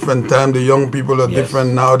in a different time. The young people are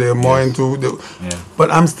different now. They're more into." But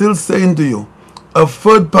I'm still saying to you, a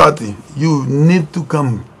third party, you need to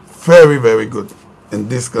come very, very good in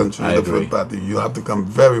this country. The third party, you have to come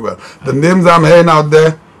very well. The names I'm hearing out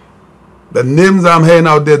there,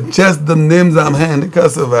 just the names I'm hearing, they can't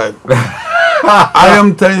survive. I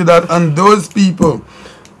am telling you that, and those people,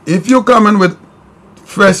 if you come in with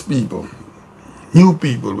fresh people. New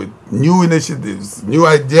people with new initiatives, new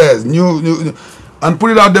ideas, new, and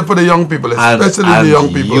put it out there for the young people, especially the young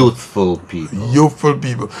people. Youthful people. Youthful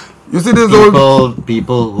people. You see, there's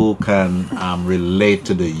people who can relate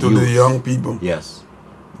to the youth. To the young people. Yes.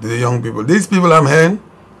 To the young people. These people I'm hearing,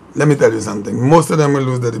 let me tell you something. Most of them will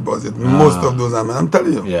lose their deposit. Most of those I'm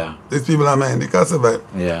telling you. Yeah. These people I'm hearing, they can't survive.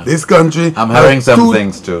 Yeah. This country. I'm hearing some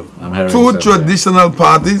things too. I'm hearing two traditional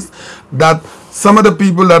parties that. Some of the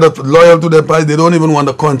people that are loyal to their party, they don't even want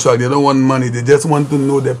a contract. They don't want money. They just want to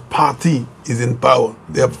know their party is in power.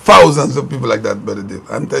 There are thousands of people like that, Brother Dave.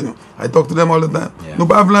 I'm telling you. I talk to them all the time. No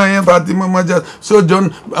problem, party, mama just. So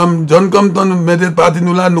John Compton made a party,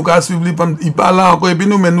 no swively from Ipala,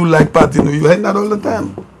 no like party. You hear that all the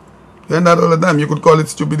time. You hear that all the time. You could call it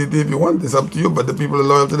stupidity if you want. It's up to you, but the people are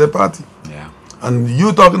loyal to their party. Yeah. And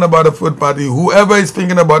you talking about a third party, whoever is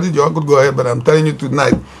thinking about it, you all could go ahead, but I'm telling you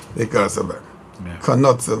tonight, they can't survive.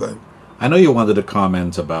 Cannot survive. I know you wanted to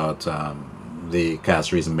comment about the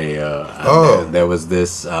Castries mayor. And there was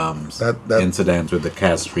this incident with the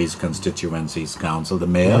Castries Constituencies Council, the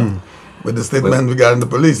mayor. With the statement regarding the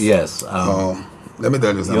police. Yes. Let me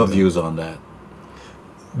tell you something. Your views on that.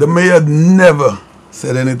 The mayor never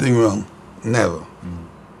said anything wrong. Never.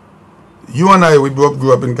 You and I, we both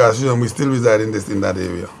grew up in Castries and we still reside in that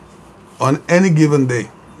area. On any given day,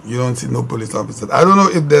 you don't see no police officers. I don't know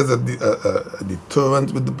if there's a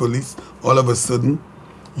deterrent with the police. All of a sudden,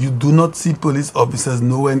 you do not see police officers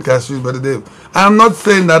nowhere in Castries, Brother Dave. I'm not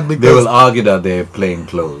saying that because... They will argue that they're plain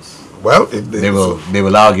clothes. Well, if they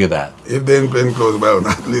will argue that. If they're in plain clothes, well,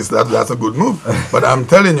 at least that's a good move. But I'm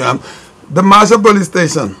telling you, the Marshall Police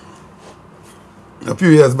Station, a few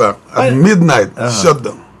years back, at midnight, shut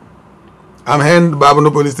down. I'm hearing the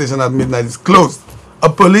Babano police station at midnight is closed. A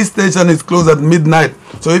police station is closed at midnight.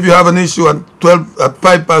 So if you have an issue at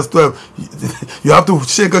 5:12, you have to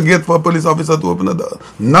shake a gate for a police officer to open the door.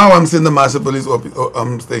 Now I'm seeing the Marshall Police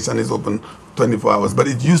station is open 24 hours, but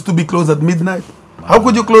it used to be closed at midnight. Wow. How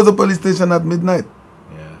could you close a police station at midnight?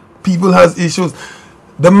 Yeah. People has issues.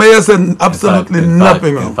 The mayor said absolutely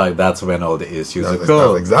nothing wrong. In fact, that's when all the issues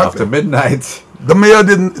occur. Exactly. After midnight. The mayor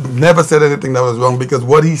never said anything that was wrong, because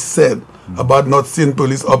what he said about not seeing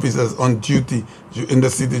police officers on duty in the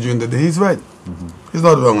city during the day, he's right. He's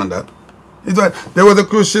not wrong on that. He's right. There was a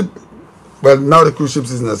cruise ship. Well, now the cruise ship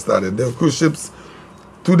season has started. There were cruise ships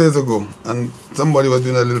 2 days ago, and somebody was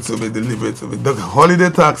doing a little survey, deliberate survey. The Holiday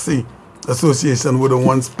Taxi Association would have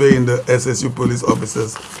once paying the SSU police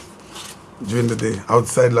officers during the day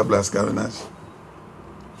outside La Place Carenage.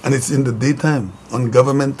 And it's in the daytime, on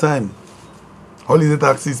government time. Holiday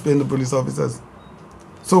Taxi is paying the police officers.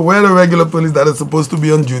 So where are the regular police that are supposed to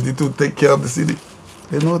be on duty to take care of the city?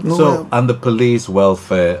 They're not nowhere. So, and the Police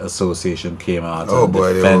Welfare Association came out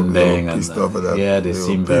defending. They were pissed off at that. Yeah, they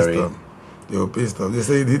seem very... They were pissed off. They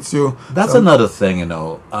say it hits you. That's another thing, you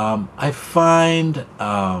know. I find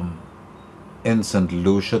in St.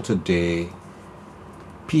 Lucia today,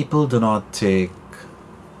 people do not take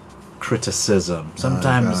criticism.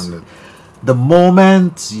 Sometimes the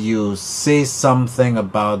moment you say something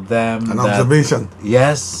about them, an observation,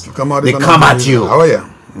 yes, they come at you. How are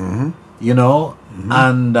you? You know,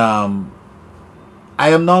 and I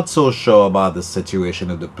am not so sure about the situation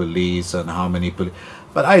of the police and how many police.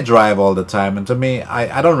 But I drive all the time, and to me,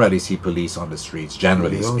 I don't really see police on the streets,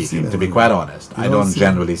 generally speaking, to be quite honest. I don't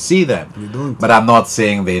generally see them. But I'm not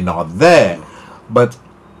saying they're not there. But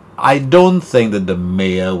I don't think that the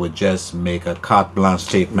mayor would just make a carte blanche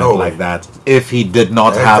statement like that if he did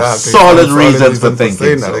not have solid reasons for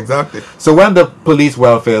thinking so. Exactly. So when the Police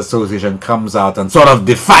Welfare Association comes out and sort of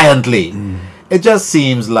defiantly, it just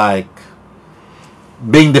seems like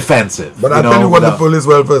being defensive. But I'll tell you what the Police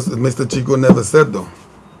Welfare, Mr. Chico never said though.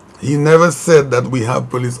 He never said that we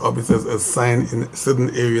have police officers assigned in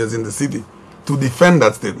certain areas in the city to defend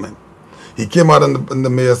that statement. He came out on the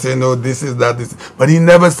mayor saying, no, this is that, this. But he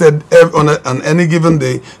never said on any given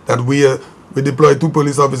day that we deploy 2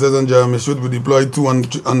 police officers on Jeremy Street, we deploy 2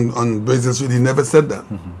 on Brazil Street. He never said that.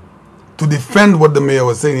 To defend what the mayor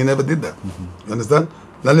was saying, he never did that. You understand?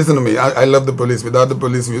 Now listen to me. I love the police. Without the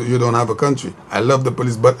police, you don't have a country. I love the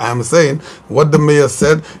police, but I'm saying what the mayor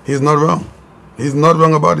said, he's not wrong. He's not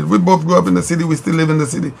wrong about it. We both grew up in the city. We still live in the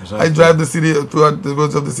city. Exactly. I drive the city throughout the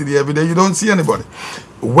roads of the city every day. You don't see anybody.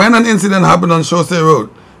 When an incident happened on Chaussee Road,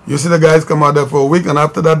 you see the guys come out there for a week, and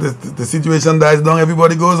after that, the situation dies down.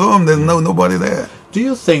 Everybody goes home. There's nobody there. Do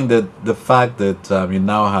you think that the fact that you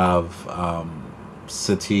now have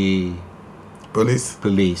city police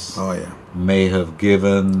may have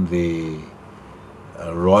given the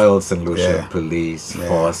Royal St. Lucia Police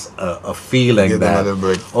Force a feeling that,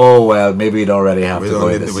 oh well, maybe we don't really have to go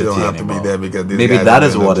in the city anymore. To be there because maybe that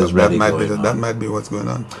is what is really going on. That might be what's going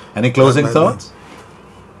on. Any closing thoughts?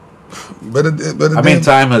 But I mean,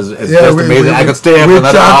 time is just amazing. I could stay here for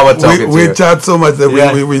another hour talking to you. We chat so much that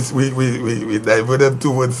we diverted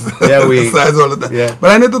towards the sides all the time. Yeah.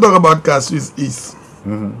 But I need to talk about Castries East.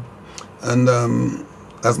 And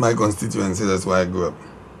that's my constituency. That's why I grew up.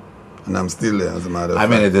 And I'm still there, as a matter of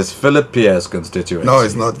fact. I mean, it is Philip Pierre's constituency. No,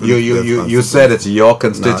 it's not. You said it's your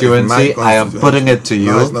constituency. I am putting it to you.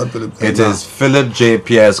 No, it's not Philip. It is Philip J.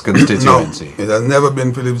 Pierre's constituency. No, it has never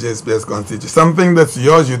been Philip J. Pierre's constituency. Something that's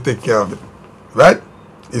yours, you take care of it, right?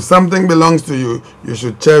 If something belongs to you, you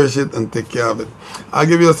should cherish it and take care of it. I'll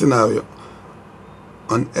give you a scenario.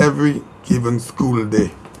 On every given school day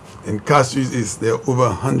in Castries East, there are over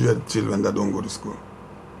 100 children that don't go to school.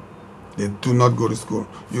 They do not go to school.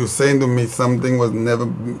 You're saying to me something was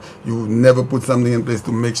you never put something in place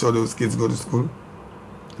to make sure those kids go to school?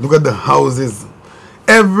 Look at the houses.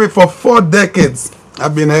 For 4 decades,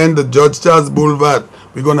 I've been hearing the George Charles Boulevard.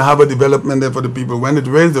 We're going to have a development there for the people. When it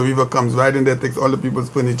rains, the river comes right in there, takes all the people's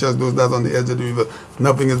furniture, those that's on the edge of the river.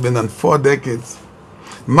 Nothing has been done. 4 decades.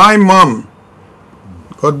 My mom,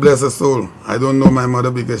 God bless her soul. I don't know my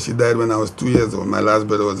mother because she died when I was 2 years old. My last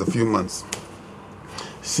brother was a few months.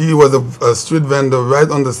 She was a street vendor right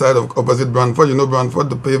on the side of opposite Brantford. You know Brantford,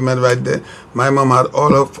 the pavement right there. My mom had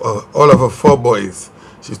all of her 4 boys.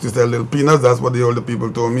 She used to sell little peanuts. That's what the older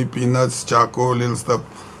people told me. Peanuts, charcoal, little stuff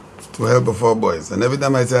to help her 4 boys. And every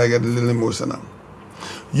time I say, I get a little emotional.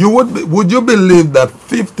 Would you believe that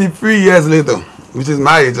 53 years later, which is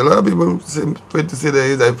my age, a lot of people wait to say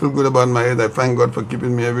their age. I feel good about my age. I thank God for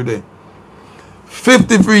keeping me every day.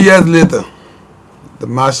 53 years later, the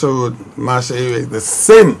Marshall Road, Marshall area is the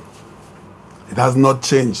same. It has not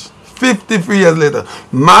changed. 53 years later,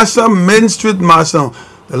 Marshall, Main Street, Marshall,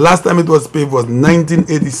 the last time it was paved was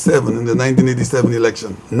 1987, in the 1987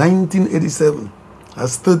 election. 1987.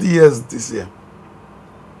 That's 30 years this year.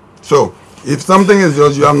 So, if something is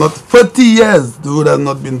yours, you have not, 30 years the road has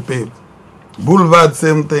not been paved. Boulevard,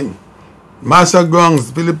 same thing. Marshall Grounds,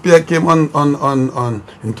 Philip Pierre came on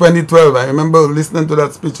in 2012. I remember listening to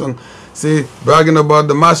that speech on, bragging about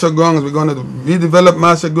the Marshall Grounds. We're going to redevelop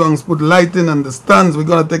Marshall Grounds, put lighting and the stands. We're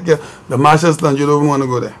going to take care of the Marshall stand. You don't even want to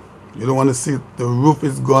go there. You don't want to see it. The roof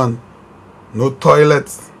is gone. No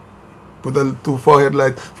toilets. Put a 2 forehead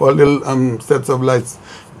lights, 4 little sets of lights.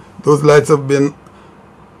 Those lights have been,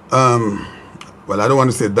 well, I don't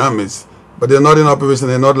want to say damaged, but they're not in operation.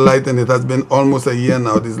 They're not lighting. It has been almost a year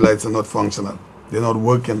now. These lights are not functional. They're not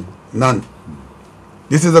working. None.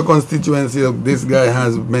 This is a constituency of this guy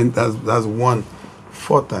has won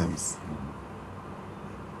 4 times.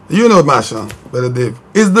 You know Marshall, Brother Dave.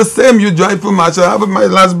 It's the same. You drive from Marshall. I have my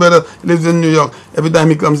last brother lives in New York. Every time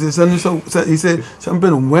he comes, he said,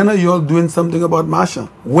 Champagne, when are you all doing something about Marshall?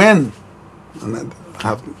 When? And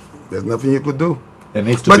there's nothing you could do. It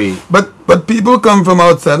needs to be. But people come from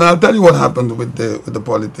outside, and I'll tell you what happened with the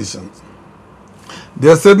politicians.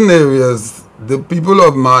 There are certain areas, the people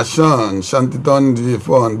of Marshall and Shantytown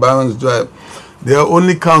G4 and Barons Drive, they are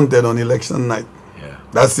only counted on election night. Yeah.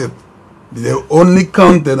 That's it. They're only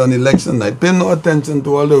counted on election night. Pay no attention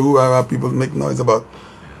to all the rural people make noise about.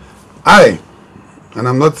 And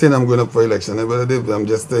I'm not saying I'm going up for election, I'm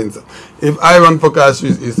just saying, if I run for Cash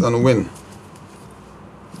East and win,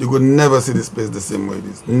 you could never see this place the same way it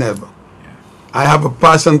is. Never. Yeah. I have a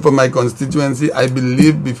passion for my constituency. I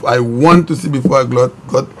believe, I want to see before I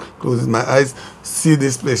God closes my eyes, see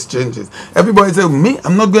this place changes. Everybody say, me,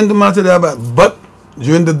 I'm not going to Marshall there, but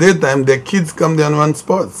during the daytime, their kids come there and run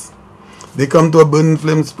sports. They come to a Burning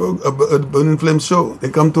Flame show. They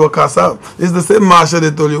come to a castle. It's the same Marshall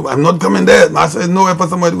they told you, I'm not coming there. Marshall is nowhere for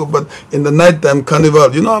somebody to go. But in the nighttime,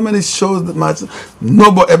 carnival, you know how many shows that Marshall,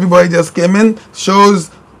 everybody just came in, shows,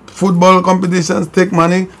 football competitions, take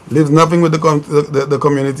money, leaves nothing with the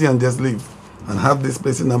community and just leave. And have this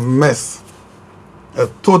place in a mess. A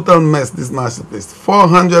total mess, this Marshall place.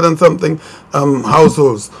 400 and something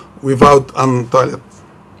households without toilets.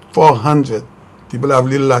 400. People have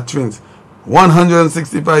little latrines.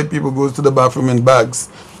 165 people goes to the bathroom in bags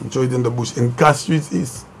and throw it in the bush. In Cass Street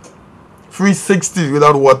East. 360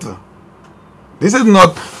 without water. This is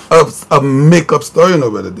not a make-up story, no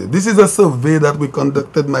brother. This is a survey that we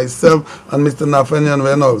conducted myself and Mr. Nathaniel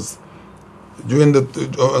Reynolds during the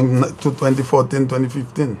 2014,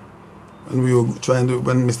 2015. And we were trying to,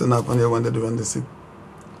 when Mr. Nathaniel wanted to run the city.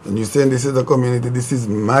 And you're saying this is a community, and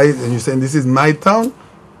you're saying this is my town?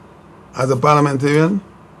 As a parliamentarian,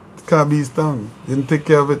 it can't be his town. Didn't take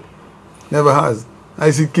care of it. Never has. I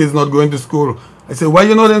see kids not going to school. I say, why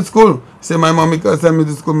you not in school? He say, my mommy can't send me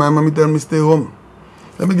to school. My mommy tell me stay home.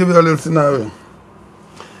 Let me give you a little scenario.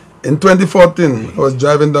 In 2014, I was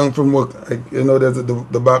driving down from work. There's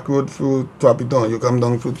the back road through Trapiton. You come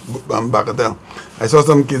down through Bacatel. I saw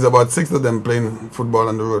some kids, about 6 of them playing football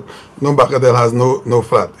on the road. Bacatel has no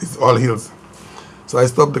flat. It's all hills. So I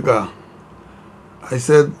stopped the car. I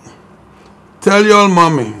said, tell your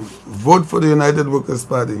mommy, vote for the United Workers'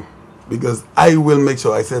 Party, because I will make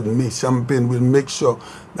sure, I said, me, Champagne, will make sure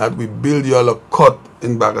that we build you all a court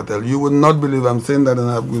in Bacatel. You would not believe I'm saying that,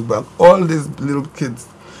 and I have goosebumps. All these little kids,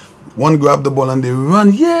 one grab the ball and they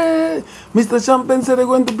run, yeah, Mr. Champagne said they're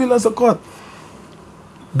going to build us a court.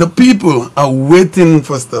 The people are waiting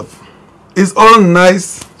for stuff. It's all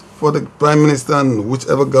nice for the Prime Minister and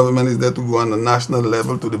whichever government is there to go on a national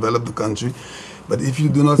level to develop the country. But if you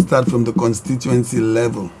do not start from the constituency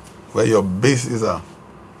level, where your bases are,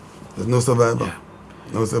 there's no survival. Yeah.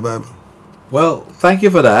 No survival. Well, thank you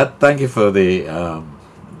for that. Thank you for the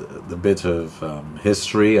bit of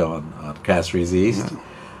history on Castries East. Yeah.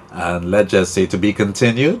 And let's just say to be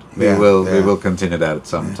continued. We will continue that at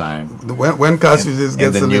some time. When Castries East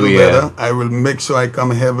gets a little better, I will make sure I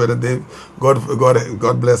come here, Brother Dave.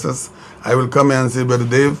 God bless us. I will come here and say, Brother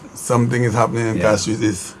Dave, something is happening in Castries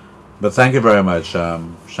East. But thank you very much.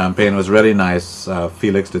 Champagne was really nice.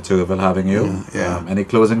 Felix, Deterville, having you. Any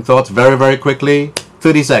closing thoughts? Very, very quickly.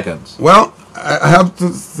 30 seconds. Well, I have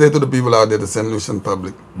to say to the people out there, the St. Lucian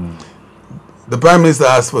public, the Prime Minister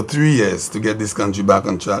asked for 3 years to get this country back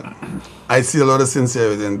on track. I see a lot of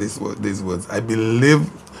sincerity in these words. I believe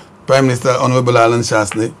Prime Minister Honorable Alan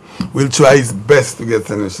Shastney will try his best to get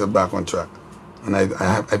St. Lucia back on track. And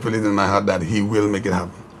I believe in my heart that he will make it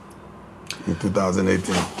happen in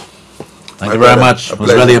 2018. Thank you very much. It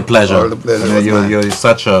was really a pleasure. All the pleasure was mine. You're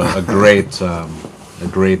such a great,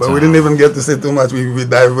 But we didn't even get to say too much. We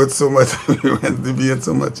divert so much. We went deviate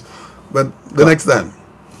so much. But the next time.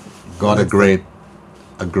 Got a great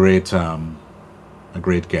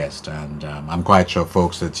guest, and I'm quite sure,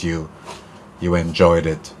 folks, that you enjoyed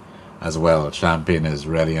it as well. Champagne is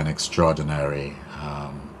really an extraordinary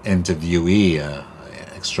interviewee,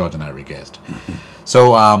 extraordinary guest.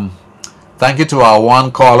 So thank you to our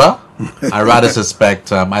one caller. I rather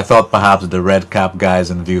suspect, I thought perhaps the red cap guys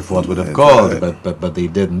in Viewfort would have called, but they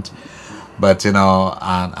didn't. But you know,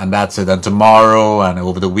 and that's it. And tomorrow and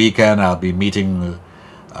over the weekend I'll be meeting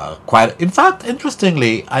in fact,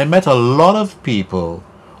 interestingly, I met a lot of people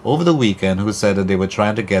over the weekend who said that they were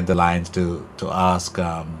trying to get the lines to ask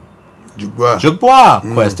Jugbois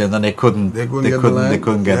questions, and they couldn't get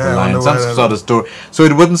the line. Some sort of story. So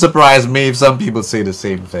it wouldn't surprise me if some people say the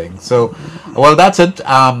same thing. So, well, that's it.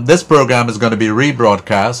 This program is going to be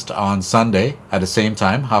rebroadcast on Sunday at the same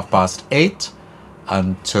time, 8:30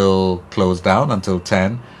 until close down until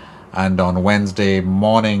 10, and on Wednesday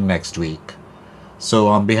morning next week. So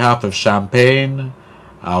on behalf of Champagne,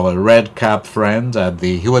 our red cap friend at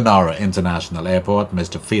the Huanara International Airport,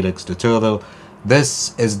 Mr. Felix Deterville,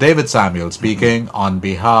 this is David Samuel speaking on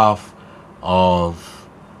behalf of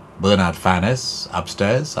Bernard Fannis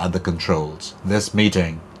upstairs at the controls. This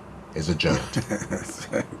meeting is adjourned.